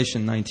to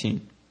Revelation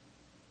 19.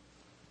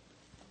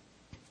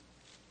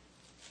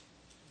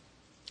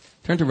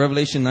 Turn to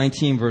Revelation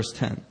 19, verse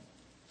 10.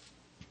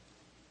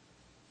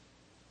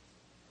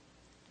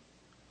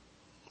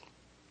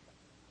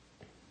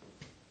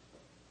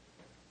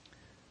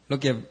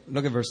 Look at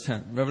verse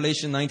 10.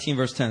 Revelation 19,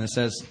 verse 10. It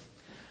says,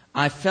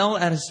 I fell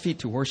at his feet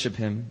to worship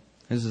him.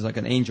 This is like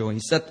an angel. And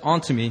he said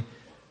unto me,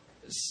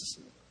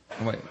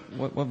 wait,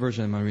 what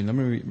version am I reading? Let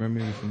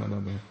me read from my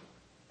Bible.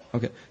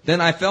 Okay.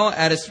 Then I fell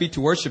at his feet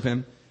to worship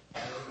him.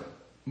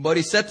 But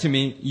he said to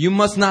me, you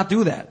must not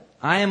do that.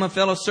 I am a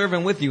fellow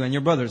servant with you and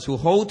your brothers who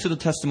hold to the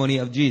testimony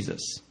of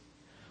Jesus.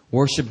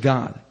 Worship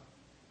God.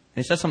 And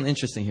he says something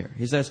interesting here.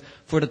 He says,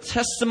 for the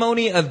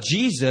testimony of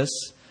Jesus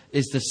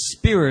is the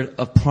spirit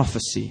of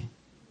prophecy.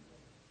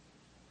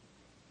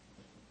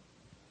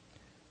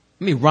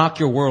 Let me rock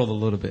your world a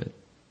little bit.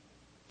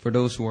 For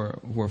those who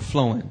are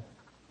flowing.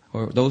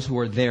 Or those who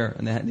are there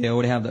and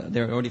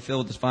they're already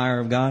filled with the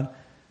fire of God,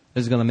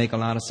 this is going to make a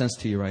lot of sense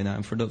to you right now.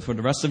 And for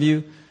the rest of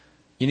you,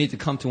 you need to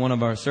come to one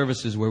of our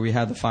services where we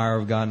have the fire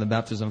of God and the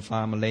baptism of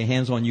fire. I'm going to lay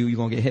hands on you. You're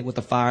going to get hit with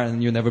the fire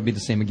and you'll never be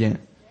the same again.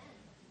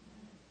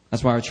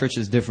 That's why our church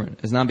is different.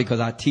 It's not because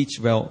I teach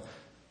well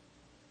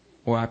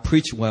or I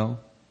preach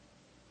well.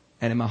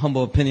 And in my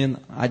humble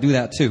opinion, I do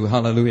that too.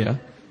 Hallelujah.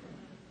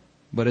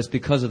 But it's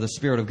because of the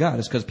Spirit of God.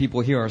 It's because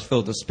people here are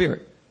filled with the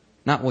Spirit.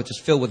 Not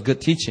just filled with good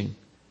teaching.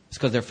 It's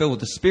because they're filled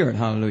with the Spirit.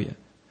 Hallelujah.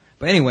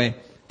 But anyway,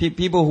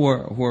 people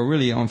who are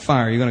really on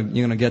fire, you're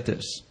gonna get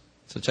this.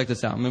 So check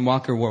this out. I'm gonna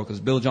rock your world because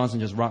Bill Johnson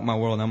just rocked my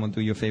world, and I'm gonna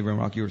do you a favor and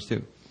rock yours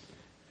too.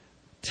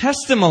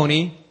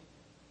 Testimony.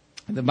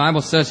 The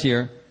Bible says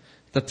here,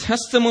 the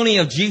testimony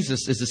of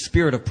Jesus is the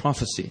spirit of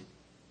prophecy.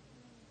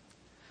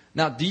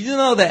 Now, do you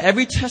know that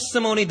every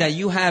testimony that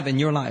you have in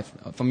your life,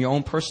 from your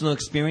own personal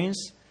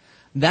experience,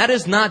 that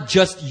is not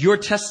just your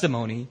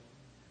testimony,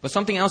 but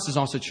something else is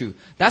also true.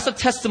 That's a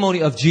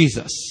testimony of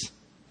Jesus.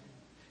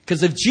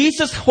 Because if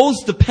Jesus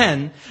holds the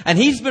pen and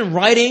he's been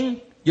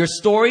writing your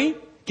story,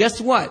 guess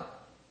what?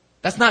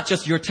 That's not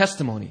just your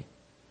testimony.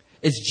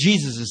 It's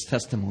Jesus'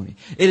 testimony.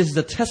 It is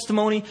the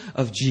testimony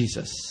of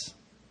Jesus.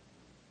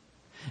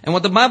 And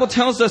what the Bible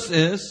tells us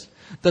is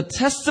the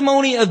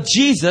testimony of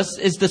Jesus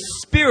is the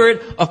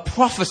spirit of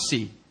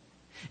prophecy.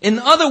 In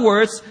other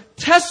words,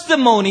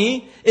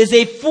 testimony is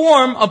a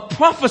form of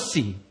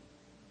prophecy.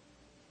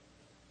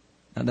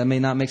 Now that may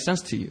not make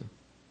sense to you.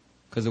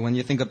 Because when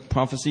you think of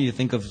prophecy, you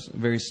think of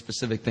very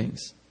specific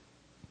things.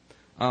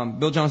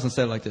 Bill Johnson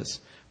said it like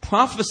this.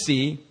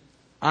 Prophecy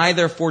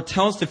either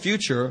foretells the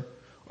future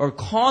or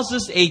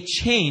causes a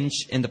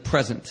change in the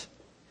present.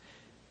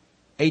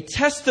 A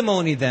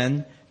testimony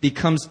then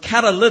becomes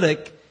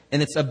catalytic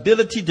in its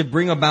ability to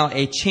bring about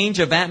a change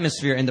of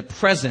atmosphere in the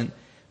present,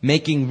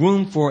 making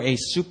room for a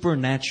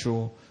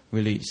supernatural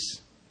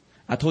release.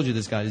 I told you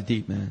this guy is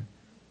deep, man.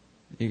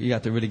 You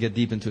got to really get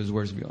deep into his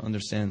words if you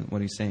understand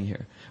what he's saying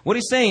here. What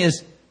he's saying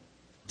is,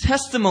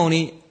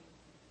 testimony,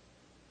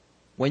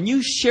 when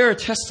you share a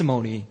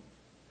testimony,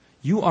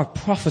 you are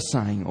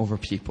prophesying over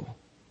people.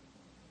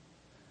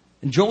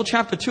 In Joel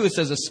chapter 2, it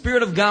says, the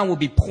Spirit of God will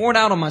be poured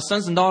out on my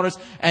sons and daughters,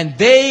 and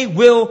they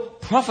will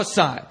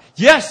prophesy.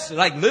 Yes,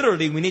 like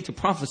literally, we need to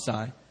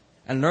prophesy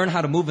and learn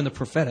how to move in the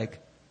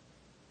prophetic.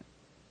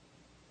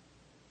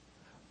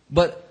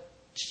 But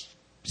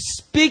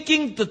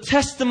speaking the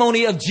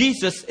testimony of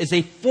Jesus is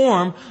a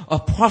form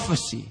of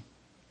prophecy.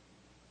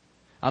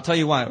 I'll tell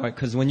you why, right?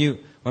 Because when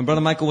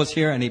Brother Michael was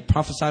here and he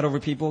prophesied over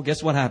people,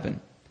 guess what happened?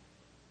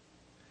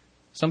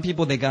 Some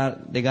people, they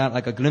got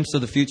like a glimpse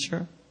of the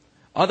future.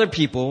 Other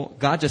people,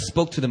 God just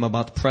spoke to them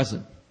about the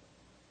present.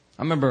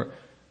 I remember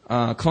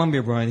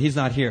Columbia Brian, he's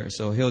not here,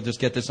 so he'll just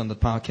get this on the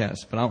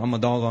podcast. But I'm a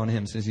dog on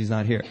him since he's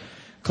not here.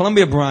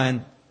 Columbia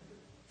Brian,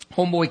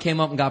 homeboy came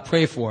up and got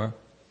prayed for,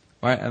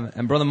 right?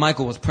 And Brother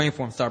Michael was praying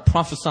for him, started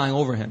prophesying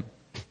over him.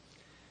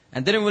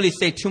 And didn't really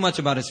say too much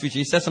about his future.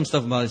 He said some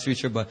stuff about his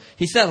future, but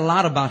he said a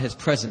lot about his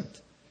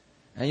present.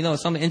 And you know,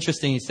 something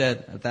interesting he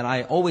said that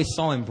I always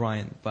saw in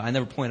Brian, but I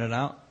never pointed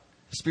out.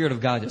 The Spirit of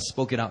God just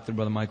spoke it out through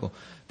Brother Michael.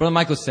 Brother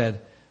Michael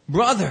said,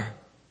 brother,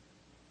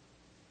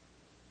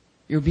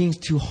 you're being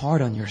too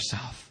hard on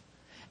yourself.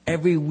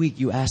 Every week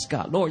you ask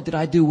God, Lord, did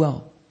I do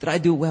well? Did I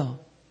do well?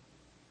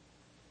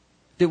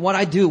 Did what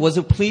I do, was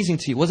it pleasing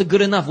to you? Was it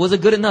good enough? Was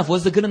it good enough?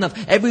 Was it good enough?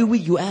 Every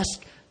week you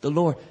ask the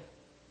Lord.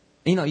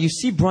 You know, you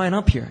see Brian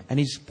up here and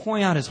he's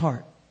pouring out his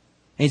heart.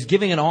 And he's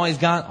giving it all he's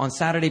got on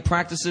Saturday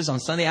practices, on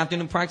Sunday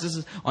afternoon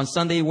practices, on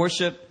Sunday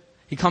worship.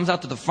 He comes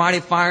out to the Friday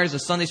fires, the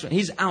Sunday.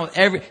 He's out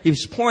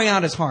he's pouring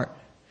out his heart.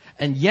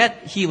 And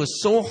yet he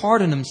was so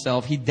hard on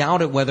himself, he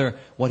doubted whether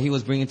what he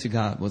was bringing to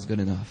God was good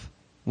enough.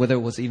 Whether it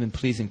was even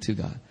pleasing to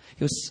God.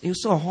 He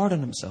was so hard on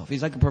himself.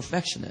 He's like a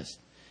perfectionist.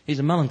 He's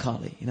a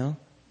melancholy, you know.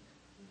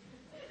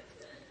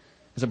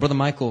 So Brother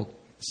Michael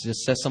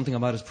just said something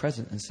about his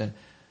present and said,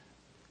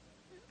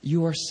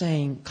 you are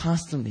saying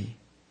constantly,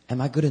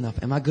 am I good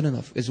enough? Am I good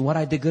enough? Is what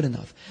I did good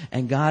enough?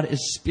 And God,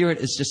 His Spirit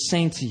is just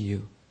saying to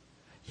you,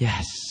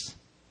 yes,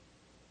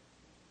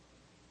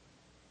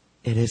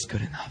 it is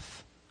good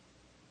enough.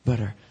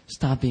 Brother,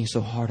 stop being so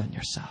hard on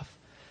yourself.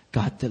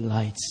 God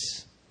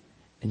delights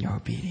in your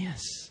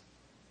obedience.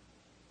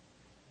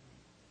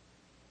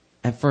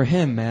 And for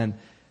him, man,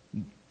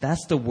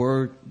 that's the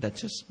word that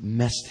just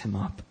messed him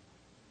up.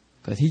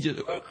 Because he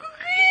just...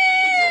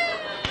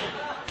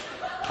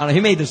 I don't know,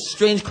 he made this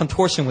strange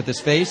contortion with his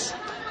face.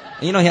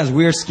 And you know, he has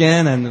weird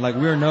skin and like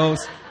weird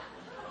nose.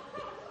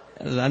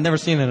 I've never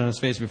seen it on his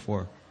face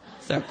before.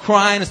 Start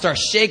crying and start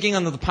shaking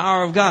under the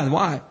power of God.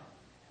 Why?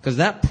 Because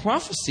that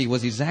prophecy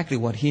was exactly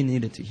what he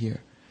needed to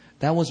hear.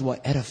 That was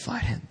what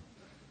edified him.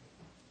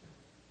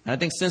 And I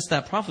think since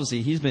that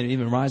prophecy, he's been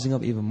even rising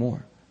up even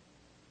more.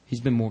 He's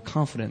been more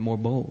confident, more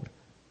bold.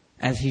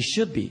 As he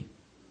should be.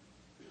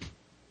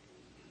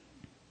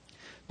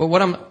 But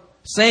what I'm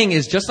saying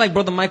is, just like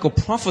Brother Michael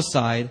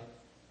prophesied,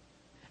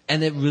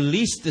 and it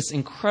released this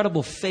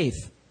incredible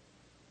faith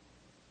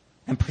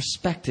and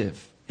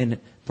perspective in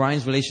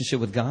Brian's relationship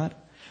with God,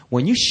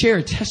 when you share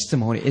a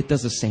testimony, it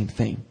does the same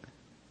thing.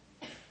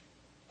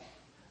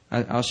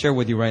 I'll share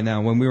with you right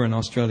now. When we were in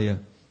Australia,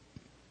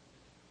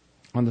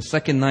 on the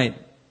second night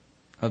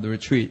of the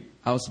retreat,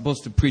 I was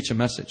supposed to preach a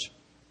message.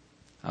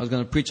 I was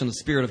going to preach on the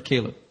spirit of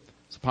Caleb.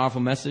 It's a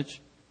powerful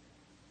message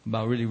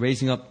about really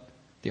raising up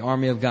the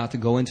army of God to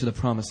go into the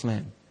promised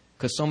land.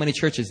 Because so many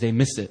churches, they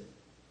miss it.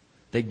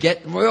 They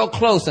get real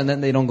close and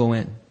then they don't go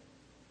in.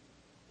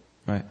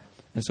 Right?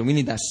 And so we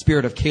need that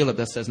spirit of Caleb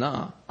that says,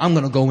 nah, I'm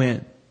going to go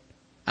in.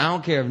 I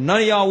don't care if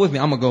none of y'all with me,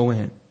 I'm going to go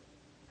in.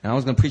 And I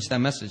was going to preach that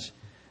message.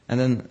 And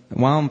then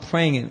while I'm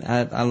praying,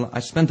 I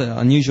spent an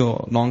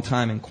unusual long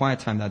time in quiet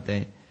time that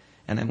day.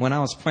 And then when I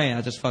was praying,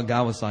 I just felt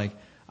God was like,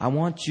 I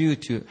want you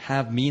to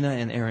have Mina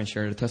and Aaron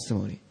share the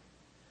testimony.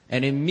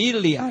 And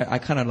immediately I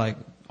kind of like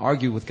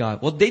argued with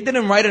God. Well, they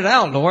didn't write it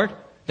out, Lord.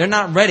 They're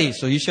not ready,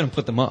 so you shouldn't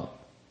put them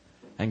up.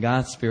 And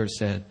God's Spirit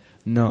said,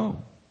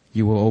 no,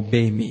 you will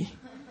obey me.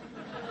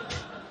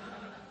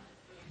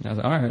 I was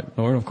like, all right,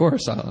 Lord, of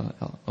course,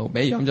 I'll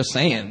obey you. I'm just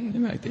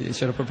saying, like, they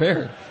should have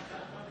prepared.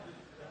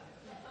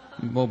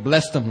 Well,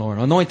 bless them, Lord.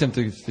 Anoint them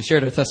to share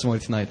their testimony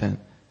tonight then.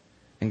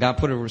 And God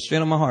put it straight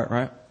on my heart,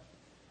 right?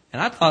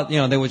 And I thought,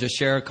 they would just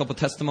share a couple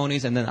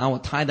testimonies and then I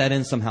would tie that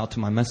in somehow to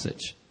my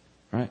message,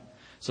 right?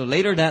 So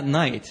later that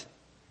night,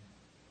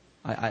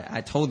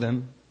 I told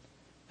them,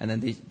 and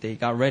then they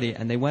got ready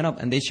and they went up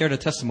and they shared a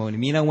testimony.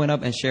 Mina went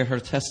up and shared her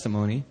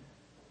testimony,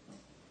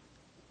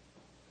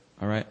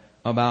 all right,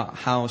 about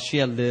how she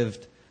had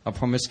lived a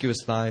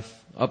promiscuous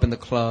life up in the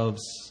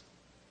clubs,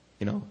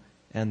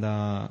 and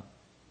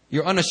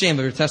you're unashamed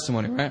of your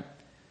testimony, right?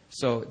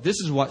 So this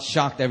is what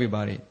shocked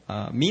everybody.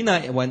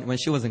 Mina, when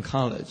she was in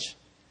college,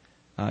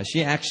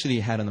 she actually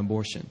had an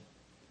abortion.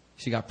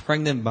 She got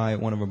pregnant by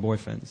one of her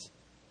boyfriends.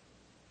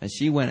 And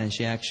she went and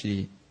she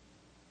actually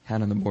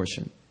had an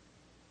abortion.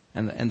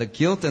 And the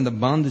guilt and the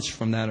bondage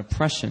from that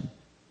oppression,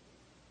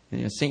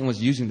 Satan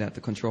was using that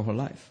to control her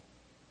life.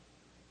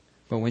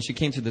 But when she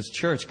came to this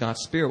church,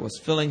 God's Spirit was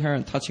filling her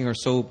and touching her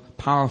so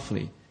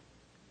powerfully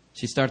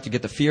She started to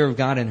get the fear of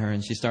God in her,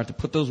 and she started to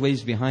put those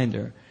ways behind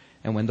her.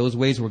 And when those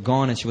ways were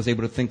gone and she was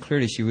able to think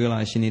clearly, she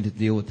realized she needed to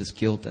deal with this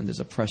guilt and this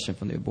oppression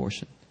from the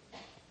abortion.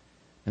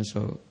 And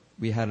so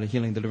we had a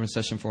healing deliverance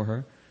session for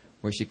her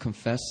where she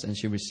confessed and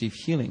she received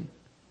healing.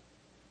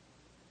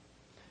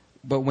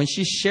 But when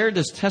she shared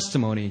this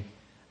testimony,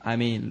 I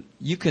mean,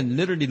 you can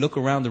literally look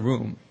around the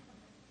room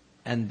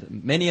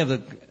and many of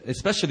the,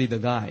 especially the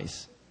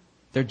guys,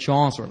 their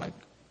jaws were like,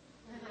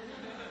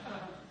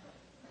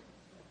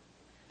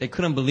 they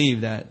couldn't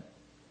believe that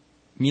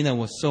Mina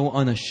was so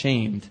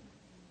unashamed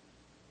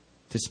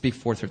to speak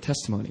forth her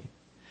testimony.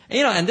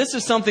 And, and this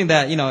is something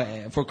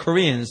that, for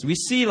Koreans, we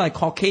see like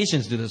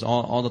Caucasians do this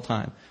all the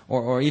time.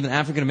 Or even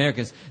African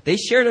Americans. They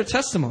share their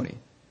testimony.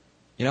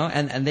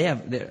 And they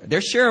have,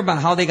 they're sharing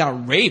about how they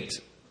got raped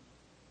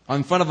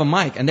in front of a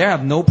mic. And they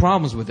have no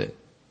problems with it.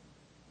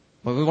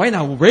 But right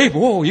now, rape,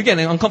 whoa, you're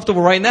getting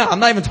uncomfortable right now. I'm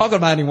not even talking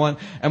about anyone.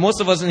 And most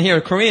of us in here,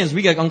 Koreans,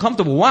 we get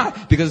uncomfortable. Why?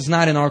 Because it's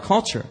not in our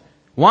culture.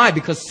 Why?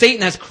 Because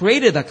Satan has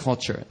created that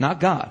culture, not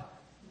God.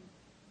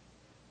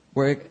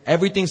 Where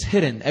everything's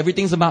hidden.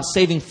 Everything's about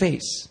saving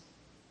face.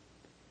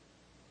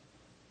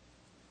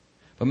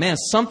 But man,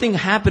 something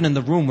happened in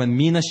the room when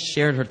Mina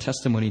shared her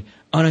testimony,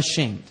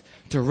 unashamed,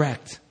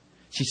 direct.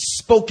 She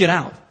spoke it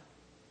out.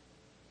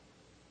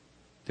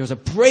 There was a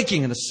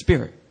breaking in the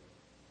spirit.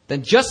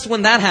 Then just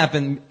when that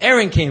happened,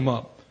 Aaron came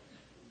up.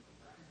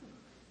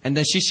 And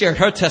then she shared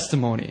her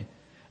testimony.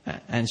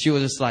 And she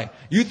was just like,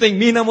 you think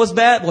Mina was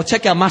bad? Well,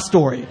 check out my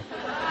story.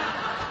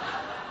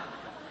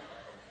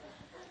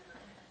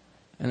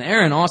 And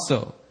Aaron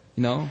also,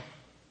 and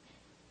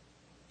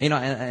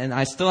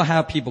I still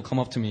have people come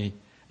up to me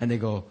and they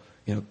go,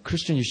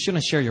 Christian, you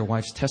shouldn't share your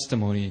wife's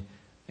testimony,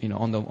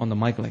 on the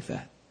mic like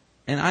that.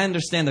 And I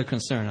understand their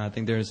concern. I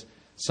think there's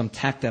some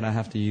tact that I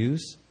have to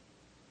use.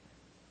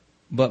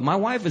 But my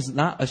wife is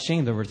not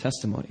ashamed of her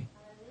testimony.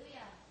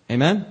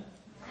 Amen?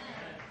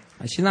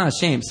 Amen. She's not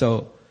ashamed.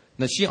 So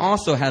she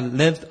also had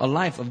lived a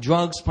life of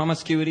drugs,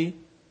 promiscuity.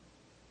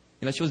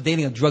 She was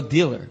dating a drug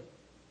dealer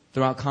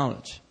throughout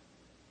college.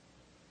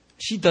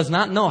 She does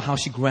not know how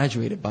she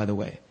graduated, by the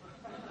way.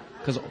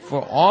 Because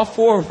for all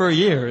 4 of her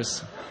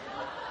years,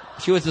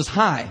 she was just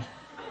high.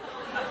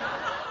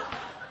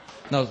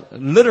 No,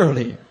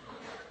 literally.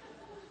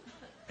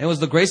 It was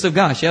the grace of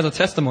God. She has a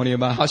testimony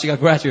about how she got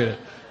graduated.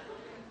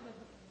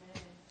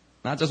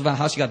 Not just about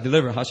how she got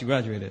delivered, how she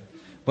graduated.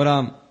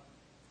 But,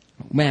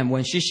 man,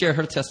 when she shared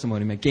her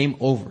testimony, man, game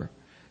over.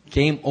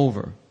 Game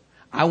over.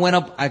 I went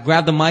up, I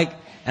grabbed the mic,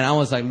 and I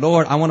was like,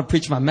 Lord, I want to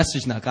preach my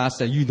message now. God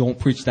said, you don't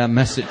preach that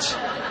message.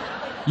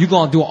 You're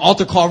going to do an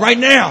altar call right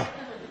now.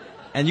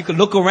 And you could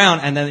look around,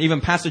 and then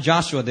even Pastor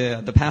Joshua,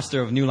 the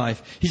pastor of New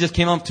Life, he just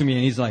came up to me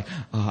and he's like,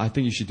 I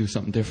think you should do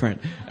something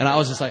different. And I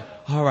was just like,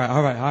 all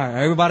right.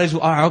 Everybody's, all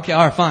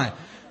right, fine.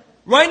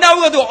 Right now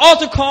we're going to do an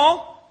altar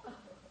call.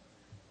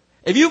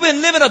 If you've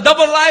been living a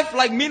double life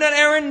like Mina and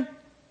Aaron,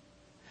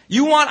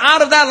 you want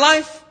out of that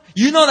life,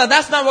 you know that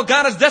that's not what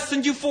God has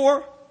destined you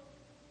for.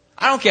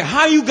 I don't care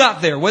how you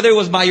got there, whether it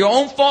was by your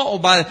own fault or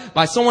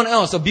by someone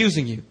else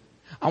abusing you.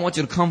 I want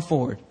you to come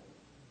forward.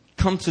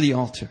 Come to the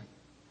altar.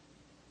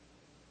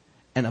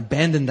 And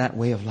abandon that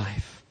way of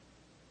life.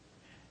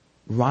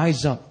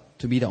 Rise up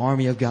to be the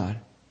army of God.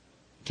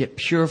 Get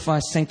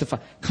purified, sanctified.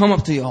 Come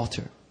up to the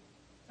altar.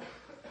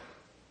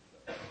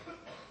 The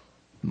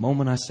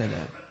moment I said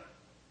that,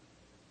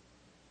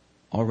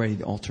 already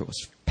the altar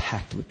was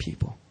packed with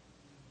people.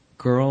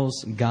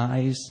 Girls,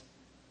 guys.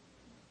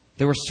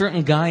 There were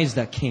certain guys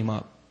that came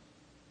up.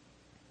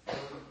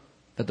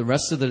 That the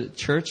rest of the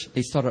church,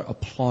 they started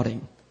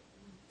applauding.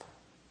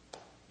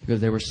 Because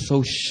they were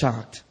so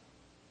shocked.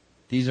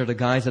 These are the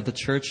guys at the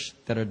church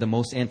that are the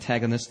most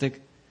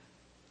antagonistic,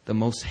 the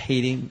most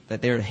hating,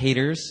 that they're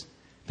haters.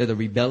 They're the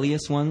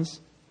rebellious ones.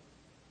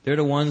 They're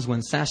the ones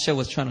when Sasha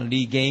was trying to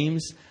lead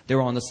games, they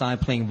were on the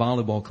side playing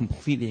volleyball,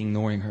 completely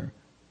ignoring her.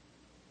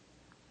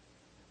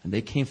 And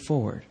they came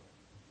forward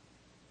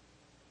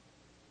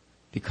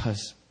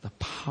because the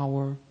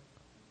power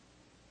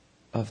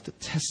of the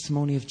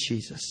testimony of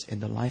Jesus in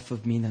the life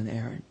of Mina and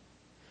Aaron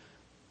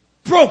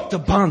broke the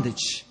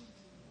bondage,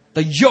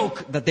 the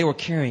yoke that they were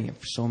carrying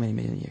for so many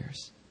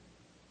years.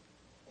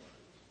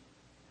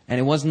 And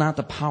it was not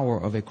the power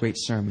of a great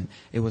sermon.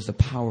 It was the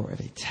power of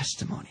a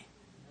testimony.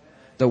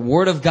 The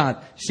Word of God.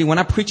 See, when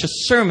I preach a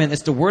sermon,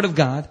 it's the Word of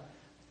God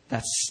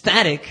that's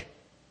static,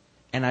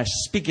 and I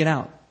speak it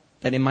out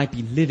that it might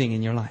be living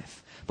in your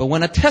life. But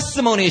when a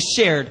testimony is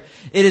shared,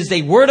 it is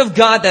a Word of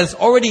God that is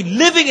already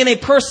living in a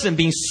person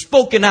being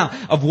spoken out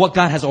of what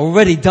God has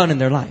already done in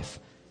their life.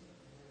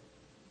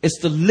 It's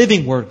the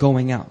living Word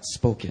going out,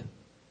 spoken.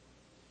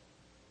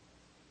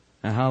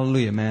 And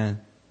hallelujah,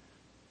 man.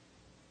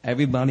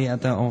 Everybody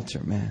at that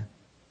altar, man,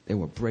 they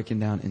were breaking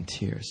down in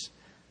tears.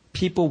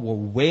 People were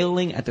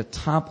wailing at the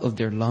top of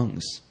their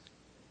lungs.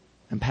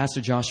 And Pastor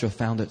Joshua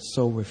found it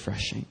so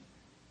refreshing.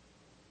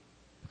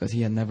 Because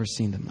he had never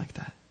seen them like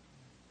that.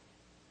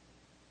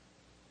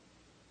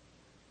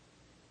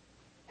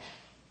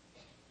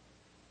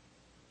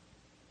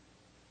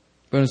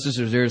 Brothers and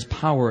sisters, there is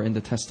power in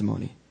the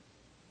testimony.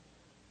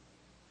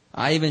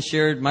 I even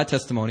shared my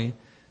testimony.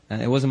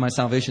 And it wasn't my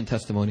salvation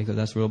testimony because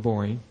that's real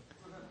boring.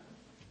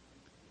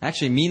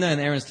 Actually, Mina and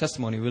Aaron's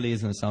testimony really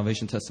isn't a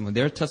salvation testimony.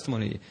 Their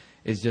testimony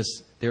is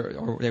just,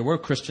 they were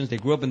Christians. They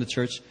grew up in the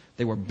church.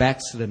 They were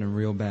backslidden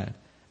real bad.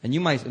 And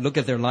you might look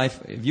at their life.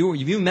 If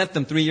you met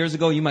them 3 years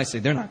ago, you might say,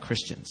 they're not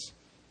Christians.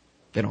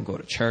 They don't go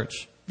to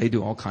church. They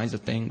do all kinds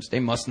of things. They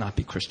must not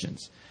be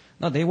Christians.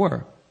 No, they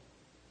were.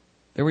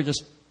 They were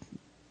just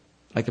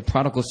like the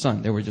prodigal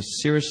son. They were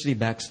just seriously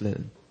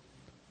backslidden.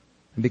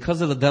 And because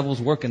of the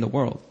devil's work in the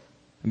world,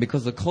 and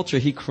because of the culture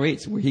he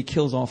creates where he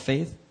kills all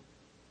faith,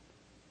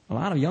 a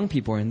lot of young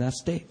people are in that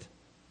state.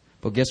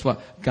 But guess what?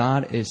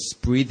 God is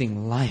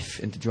breathing life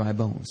into dry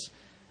bones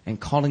and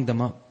calling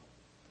them up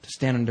to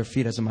stand on their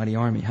feet as a mighty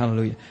army.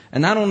 Hallelujah.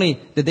 And not only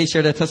did they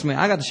share their testimony,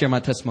 I got to share my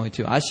testimony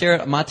too. I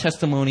shared my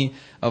testimony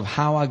of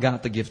how I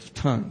got the gift of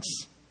tongues.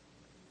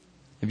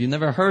 If you've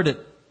never heard it,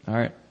 all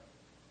right,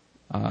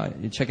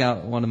 you check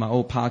out one of my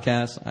old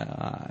podcasts.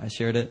 I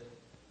shared it.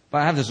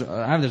 But I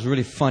have this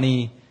really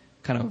funny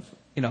kind of,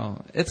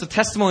 it's a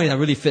testimony that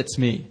really fits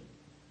me.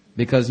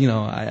 Because,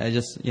 I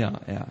just,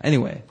 yeah.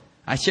 Anyway,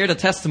 I shared a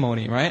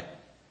testimony, right?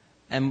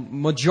 And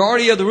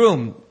majority of the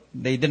room,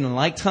 they didn't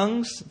like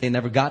tongues. They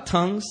never got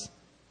tongues.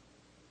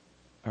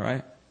 All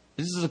right?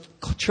 This is a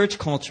church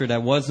culture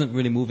that wasn't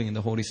really moving in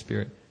the Holy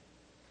Spirit.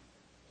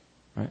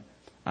 Right?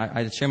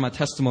 I share my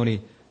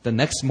testimony. The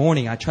next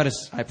morning, I try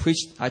to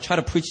preach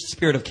the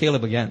spirit of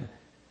Caleb again.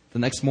 The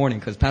next morning,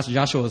 because Pastor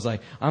Joshua was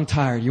like, I'm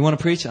tired. You want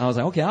to preach? And I was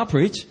like, okay, I'll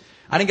preach.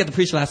 I didn't get to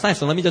preach last night,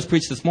 so let me just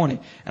preach this morning.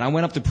 And I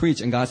went up to preach,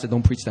 and God said,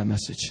 don't preach that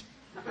message.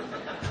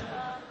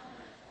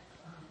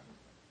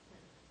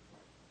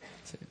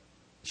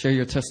 Share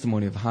your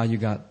testimony of how you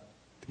got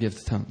the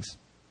gift of tongues.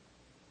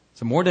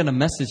 So more than a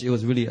message, it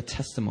was really a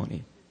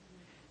testimony.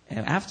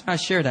 And after I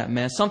shared that,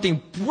 man, something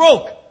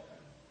broke.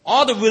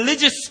 All the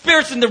religious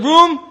spirits in the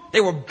room,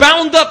 they were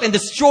bound up and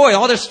destroyed.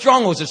 All their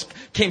strongholds just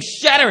came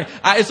shattering.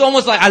 It's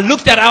almost like I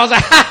looked at it. I was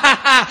like, ha,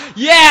 ha, ha,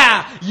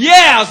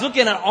 yeah. I was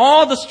looking at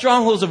all the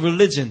strongholds of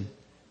religion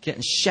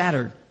getting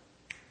shattered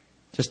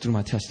just through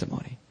my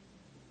testimony.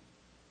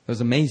 It was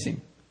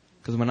amazing.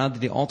 Because when I did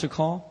the altar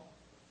call,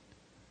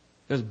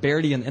 there was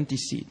barely an empty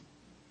seat.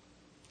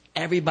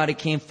 Everybody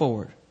came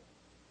forward.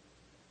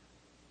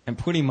 And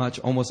pretty much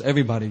almost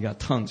everybody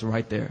got tongues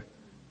right there.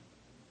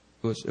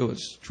 It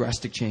was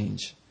drastic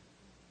change.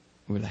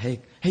 We were like,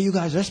 hey, you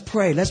guys, let's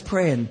pray.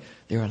 And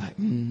they were like,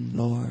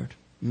 Lord.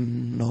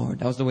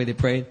 That was the way they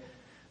prayed.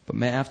 But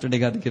man, after they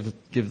got to give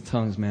the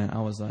tongues, man,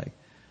 I was like,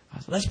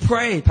 let's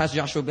pray. Pastor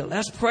Joshua would be like,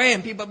 let's pray.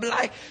 And people would be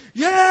like,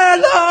 yeah,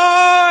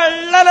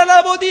 Lord. La, la,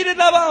 la, bo, dee,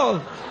 la,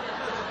 bo.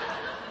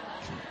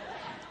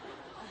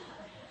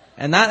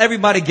 And not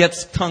everybody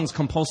gets tongues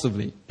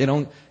compulsively.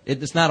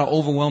 It's not an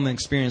overwhelming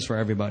experience for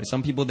everybody.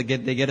 Some people, they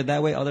get it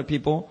that way. Other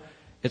people,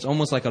 it's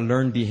almost like a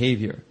learned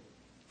behavior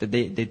that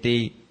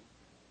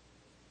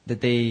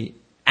they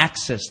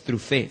access through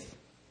faith.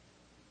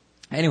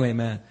 Anyway,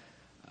 man,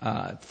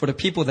 for the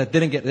people that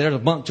didn't get, there's a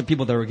bunch of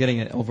people that were getting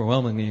it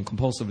overwhelmingly and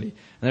compulsively. And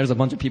there's a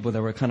bunch of people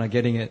that were kind of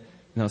getting it,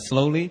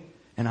 slowly.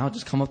 And I'll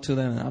just come up to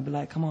them and I'll be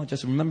like, come on,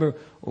 just remember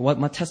what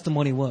my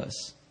testimony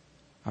was.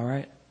 All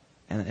right?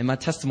 And in my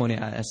testimony,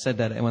 I said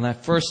that when I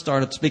first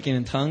started speaking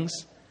in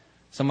tongues,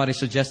 somebody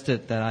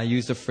suggested that I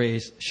use the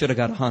phrase, shoulda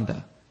got a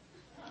Honda.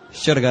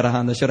 Shoulda got a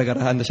Honda, shoulda got a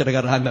Honda, shoulda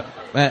got a Honda.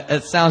 Man,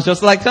 it sounds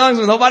just like tongues,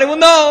 but nobody will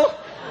know.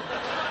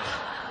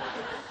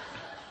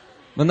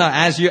 But no,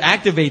 as you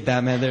activate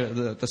that, man,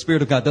 the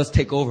Spirit of God does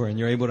take over and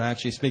you're able to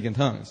actually speak in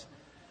tongues.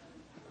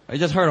 I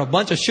just heard a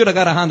bunch of shoulda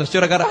got a Honda,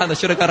 shoulda got a Honda,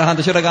 shoulda got a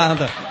Honda, shoulda got a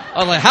Honda. I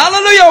was like,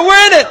 hallelujah,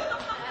 we're in it.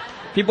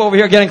 People over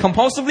here getting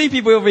compulsively,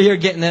 people over here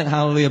getting it,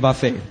 hallelujah, by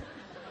faith.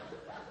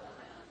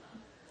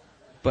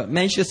 But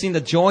man, you should have seen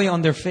the joy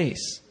on their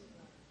face.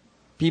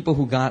 People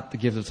who got the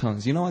gift of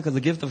tongues. You know why? Because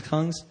the gift of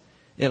tongues,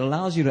 it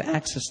allows you to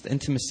access the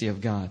intimacy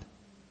of God.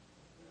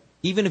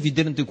 Even if you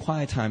didn't do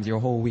quiet times your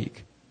whole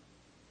week.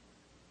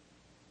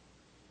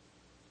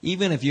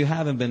 Even if you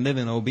haven't been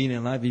living an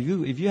obedient life,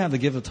 if you have the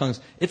gift of tongues,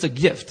 it's a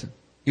gift.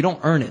 You don't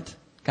earn it.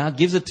 God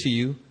gives it to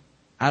you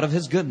out of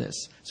His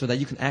goodness so that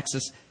you can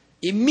access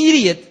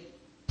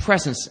immediate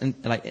presence and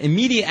like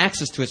immediate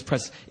access to His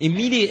presence,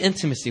 immediate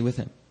intimacy with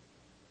Him.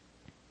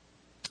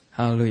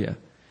 Hallelujah.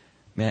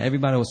 Man,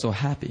 everybody was so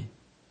happy.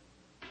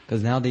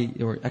 Because now they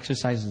were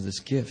exercising this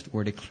gift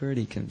where they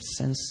clearly can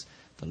sense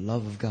the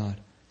love of God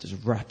just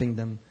wrapping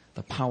them,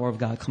 the power of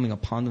God coming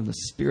upon them, the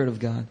Spirit of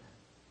God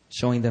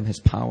showing them His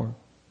power.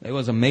 It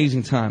was an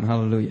amazing time.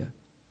 Hallelujah.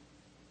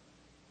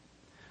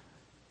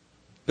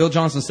 Bill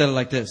Johnson said it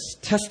like this: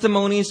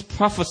 testimonies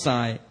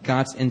prophesy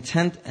God's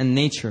intent and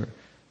nature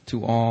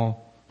to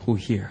all who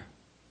hear.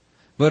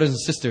 Brothers and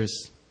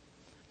sisters,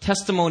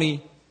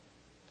 testimony,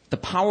 the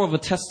power of a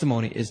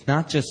testimony is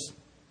not just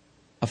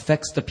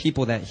affects the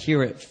people that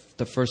hear it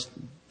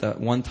the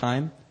one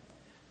time.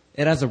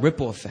 It has a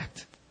ripple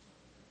effect.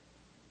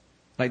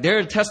 Like there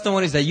are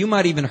testimonies that you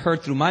might even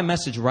heard through my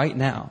message right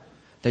now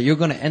that you're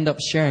going to end up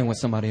sharing with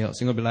somebody else.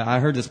 You're going to be like, I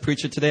heard this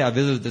preacher today. I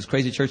visited this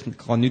crazy church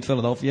called New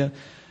Philadelphia.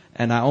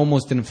 and I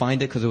almost didn't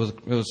find it because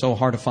it was so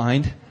hard to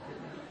find.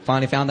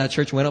 Finally found that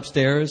church, went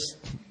upstairs.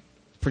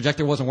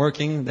 Projector wasn't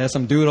working. There's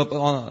some dude up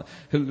on,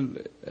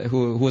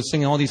 who was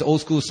singing all these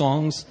old school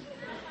songs.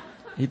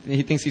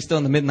 He thinks he's still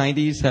in the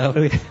mid-90s.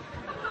 Hallelujah.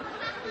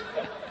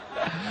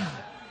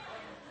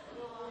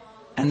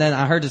 And then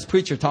I heard this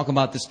preacher talk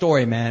about this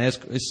story, man.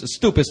 It's a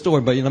stupid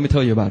story, but let me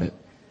tell you about it.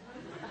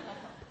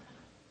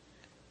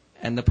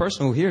 And the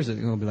person who hears it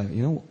is going to be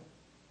like,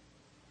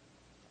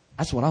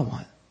 that's what I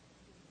want.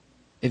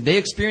 If they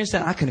experience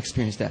that, I can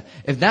experience that.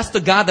 If that's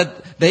the God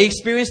that they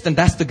experience, then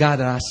that's the God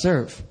that I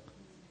serve.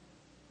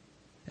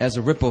 As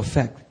a ripple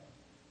effect.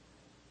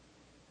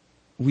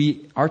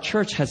 Our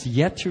church has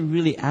yet to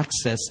really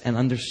access and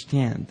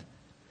understand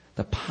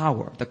the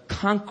power, the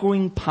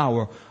conquering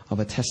power of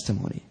a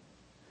testimony.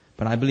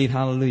 But I believe,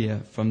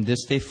 hallelujah, from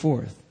this day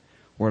forth,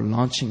 we're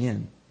launching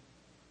in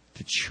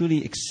to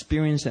truly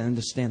experience and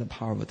understand the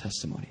power of a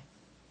testimony.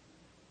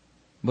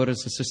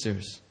 Brothers and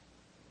sisters,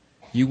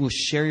 you will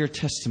share your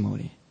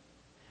testimony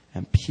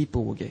and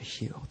people will get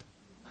healed.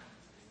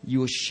 You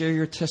will share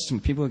your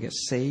testimony, people will get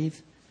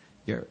saved.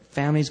 Your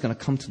family is going to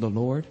come to the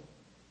Lord.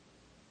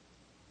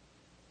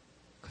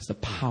 Because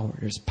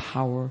there's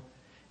power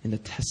in the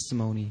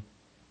testimony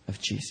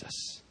of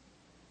Jesus.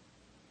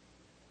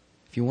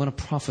 If you want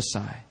to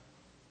prophesy,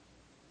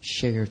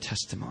 share your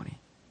testimony.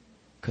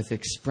 Because it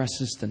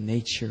expresses the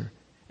nature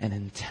and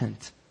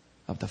intent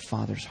of the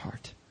Father's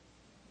heart.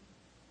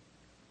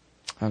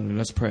 Hallelujah.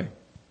 Let's pray.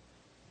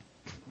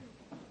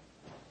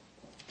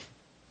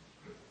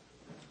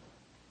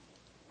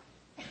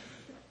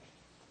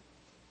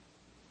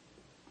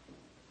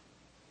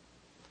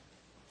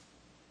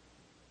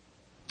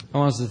 I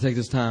want us to take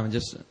this time and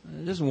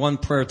just one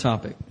prayer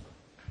topic.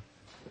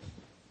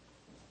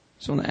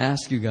 Just want to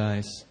ask you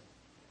guys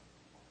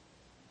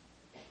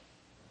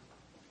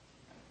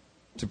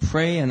to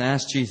pray and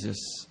ask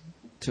Jesus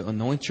to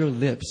anoint your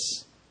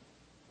lips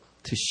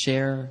to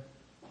share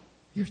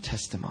your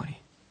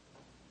testimony.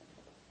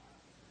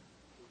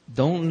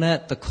 Don't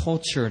let the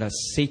culture that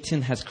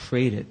Satan has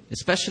created,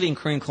 especially in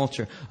Korean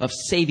culture, of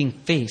saving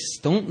face,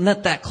 don't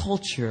let that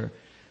culture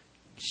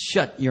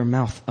shut your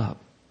mouth up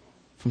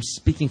from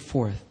speaking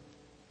forth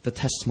the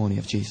testimony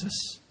of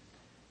Jesus.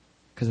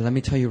 Because let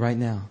me tell you right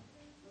now,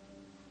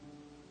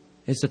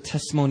 it's the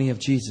testimony of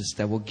Jesus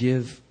that will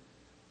give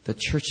the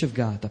church of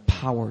God the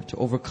power to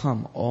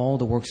overcome all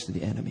the works of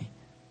the enemy.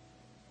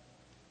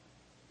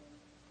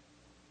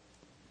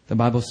 The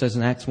Bible says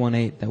in Acts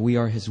 1:8 that we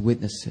are His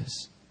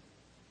witnesses.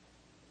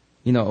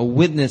 A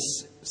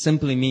witness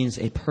simply means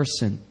a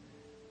person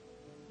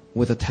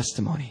with a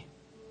testimony.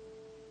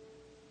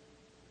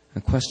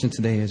 The question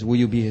today is, will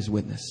you be His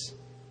witness?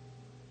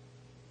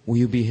 Will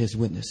you be His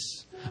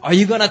witness? Are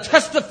you going to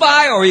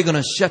testify or are you going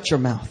to shut your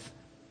mouth?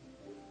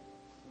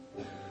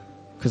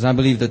 Because I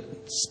believe the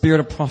spirit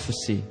of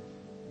prophecy,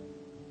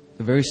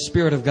 the very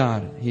Spirit of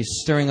God, He's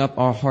stirring up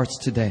our hearts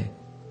today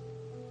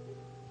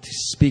to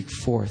speak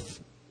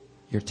forth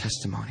your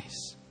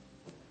testimonies.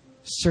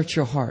 Search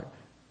your heart.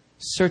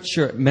 Search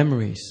your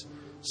memories.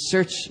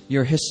 Search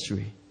your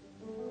history.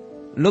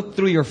 Look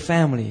through your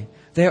family.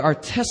 There are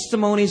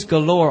testimonies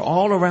galore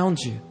all around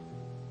you.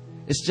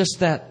 It's just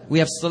that we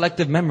have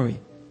selective memory.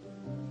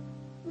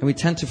 And we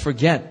tend to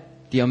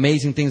forget the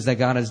amazing things that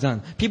God has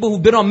done. People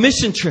who've been on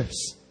mission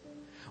trips.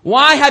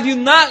 Why have you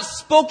not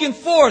spoken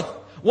forth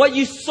what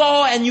you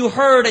saw and you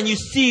heard and you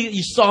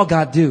saw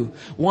God do?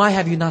 Why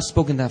have you not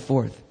spoken that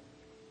forth?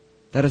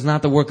 That is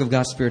not the work of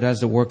God's Spirit. That is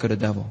the work of the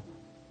devil.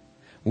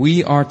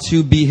 We are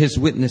to be His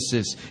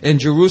witnesses in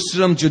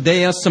Jerusalem,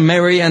 Judea,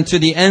 Samaria, and to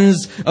the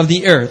ends of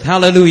the earth.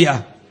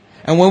 Hallelujah.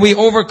 And when we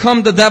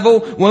overcome the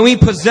devil, when we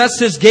possess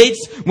his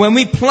gates, when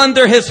we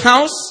plunder his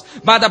house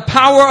by the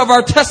power of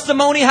our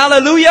testimony,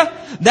 hallelujah,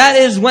 that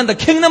is when the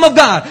kingdom of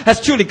God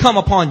has truly come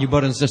upon you,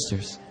 brothers and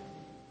sisters.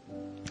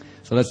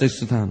 So let's take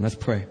some time. Let's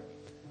pray.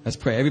 Let's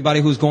pray.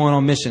 Everybody who's going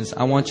on missions,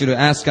 I want you to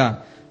ask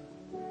God,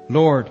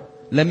 Lord,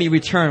 let me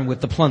return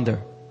with the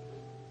plunder.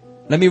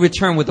 Let me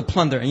return with the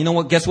plunder. And you know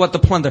what? Guess what? The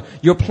plunder.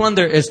 Your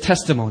plunder is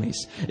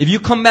testimonies. If you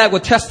come back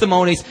with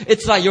testimonies,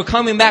 it's like you're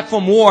coming back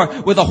from war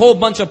with a whole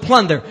bunch of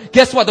plunder.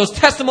 Guess what? Those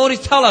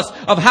testimonies tell us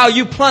of how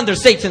you plunder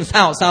Satan's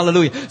house.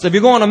 Hallelujah. So if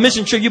you're going on a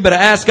mission trip, you better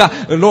ask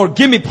God, Lord,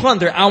 give me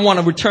plunder. I want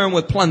to return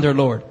with plunder,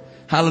 Lord.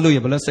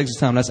 Hallelujah. But let's take some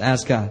time. Let's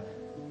ask God.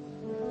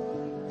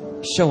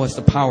 Show us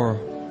the power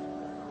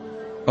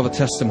of a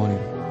testimony.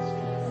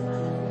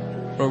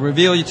 Lord,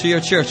 reveal you to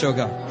your church, oh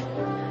God.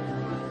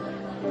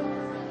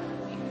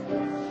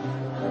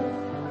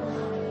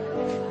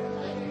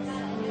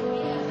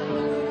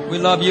 We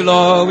love you,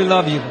 Lord. We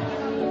love you.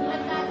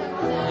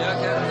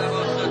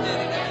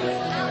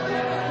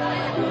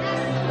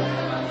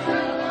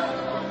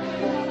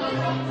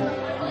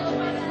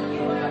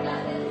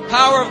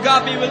 Power of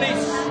God be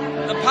released.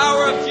 The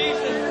power of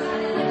Jesus.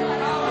 The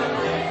power of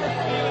Jesus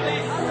be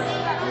released.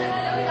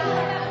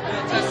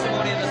 The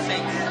testimony of the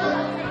saints.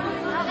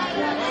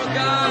 Oh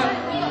God.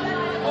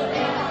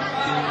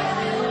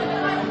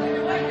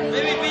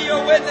 Let me be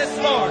your witness,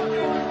 Lord.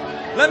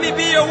 Let me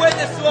be your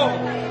witness,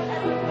 Lord.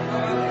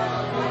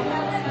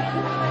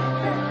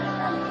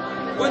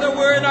 Whether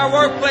we're in our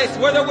workplace,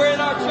 whether we're in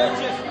our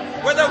churches,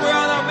 whether we're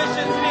on our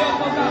missions field,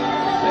 oh God,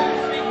 may we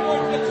speak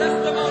forth the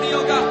testimony,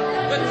 oh God,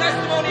 the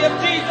testimony of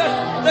Jesus,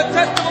 the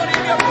testimony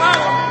of your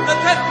power, the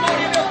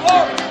testimony of your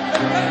glory, the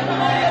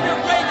testimony of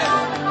your greatness,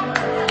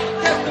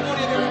 the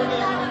testimony of your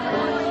provision.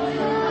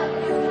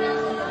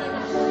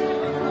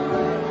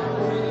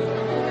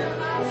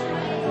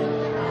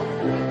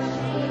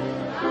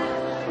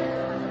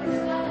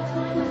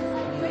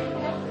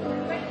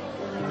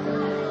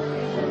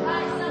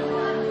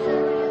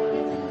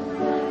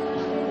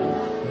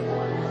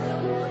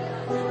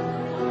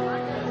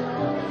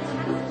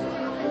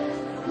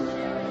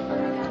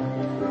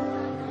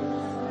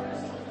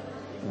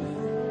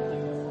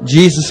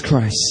 Jesus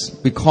Christ,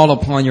 we call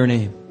upon your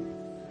name.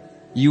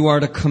 You are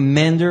the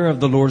commander of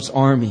the Lord's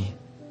army.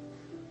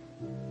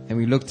 And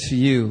we look to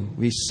you.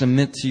 We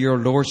submit to your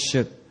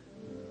lordship.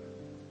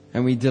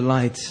 And we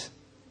delight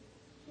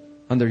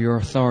under your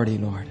authority,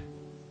 Lord.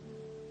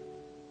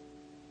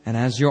 And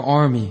as your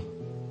army,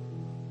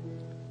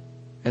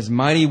 as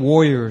mighty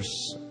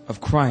warriors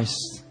of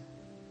Christ,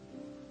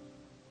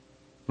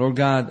 Lord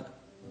God,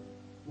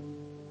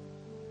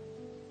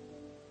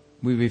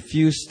 we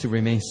refuse to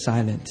remain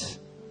silent.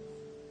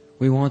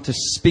 We want to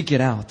speak it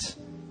out.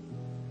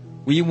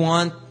 We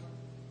want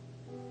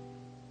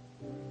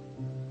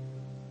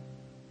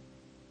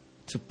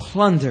to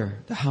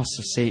plunder the house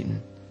of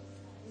Satan.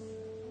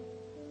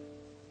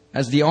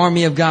 As the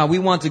army of God, we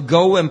want to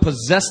go and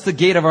possess the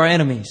gate of our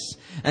enemies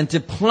and to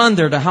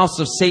plunder the house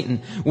of Satan.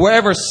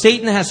 Wherever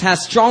Satan has had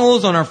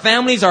strongholds on our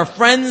families, our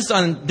friends,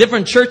 on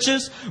different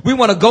churches, we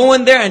want to go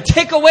in there and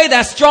take away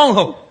that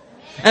stronghold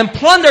and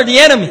plunder the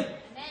enemy.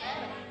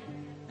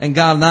 And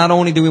God, not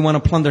only do we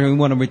want to plunder, we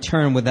want to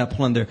return with that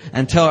plunder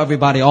and tell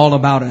everybody all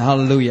about it.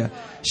 Hallelujah.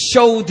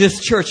 Show this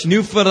church,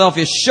 New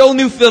Philadelphia, show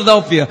New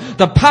Philadelphia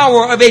the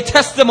power of a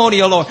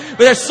testimony, O Lord. But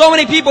there's so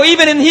many people,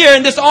 even in here,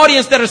 in this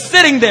audience, that are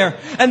sitting there,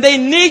 and they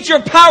need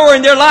your power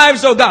in their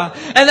lives, O God.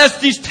 And as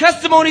these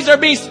testimonies are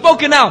being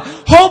spoken out,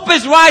 hope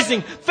is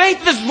rising.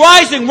 Faith is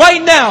rising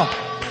right now.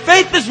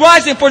 Faith is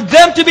rising for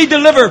them to be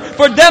delivered,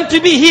 for them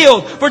to be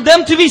healed, for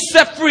them to be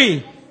set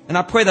free. And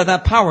I pray that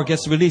that power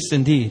gets released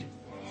indeed.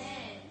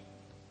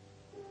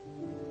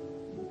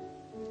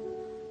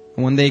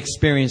 And when they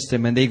experience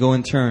them and they go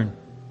in turn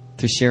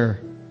to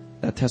share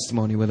that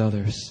testimony with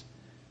others,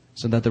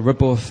 so that the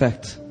ripple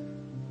effect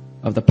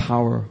of the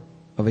power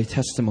of a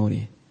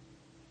testimony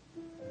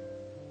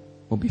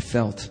will be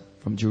felt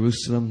from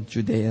Jerusalem,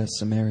 Judea,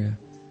 Samaria,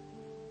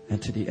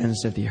 and to the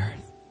ends of the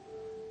earth.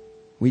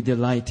 We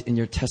delight in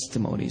your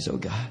testimonies, O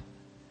God.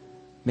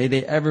 May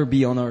they ever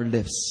be on our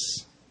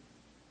lips.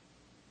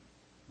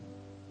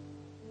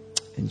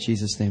 In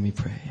Jesus' name we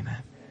pray.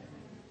 Amen.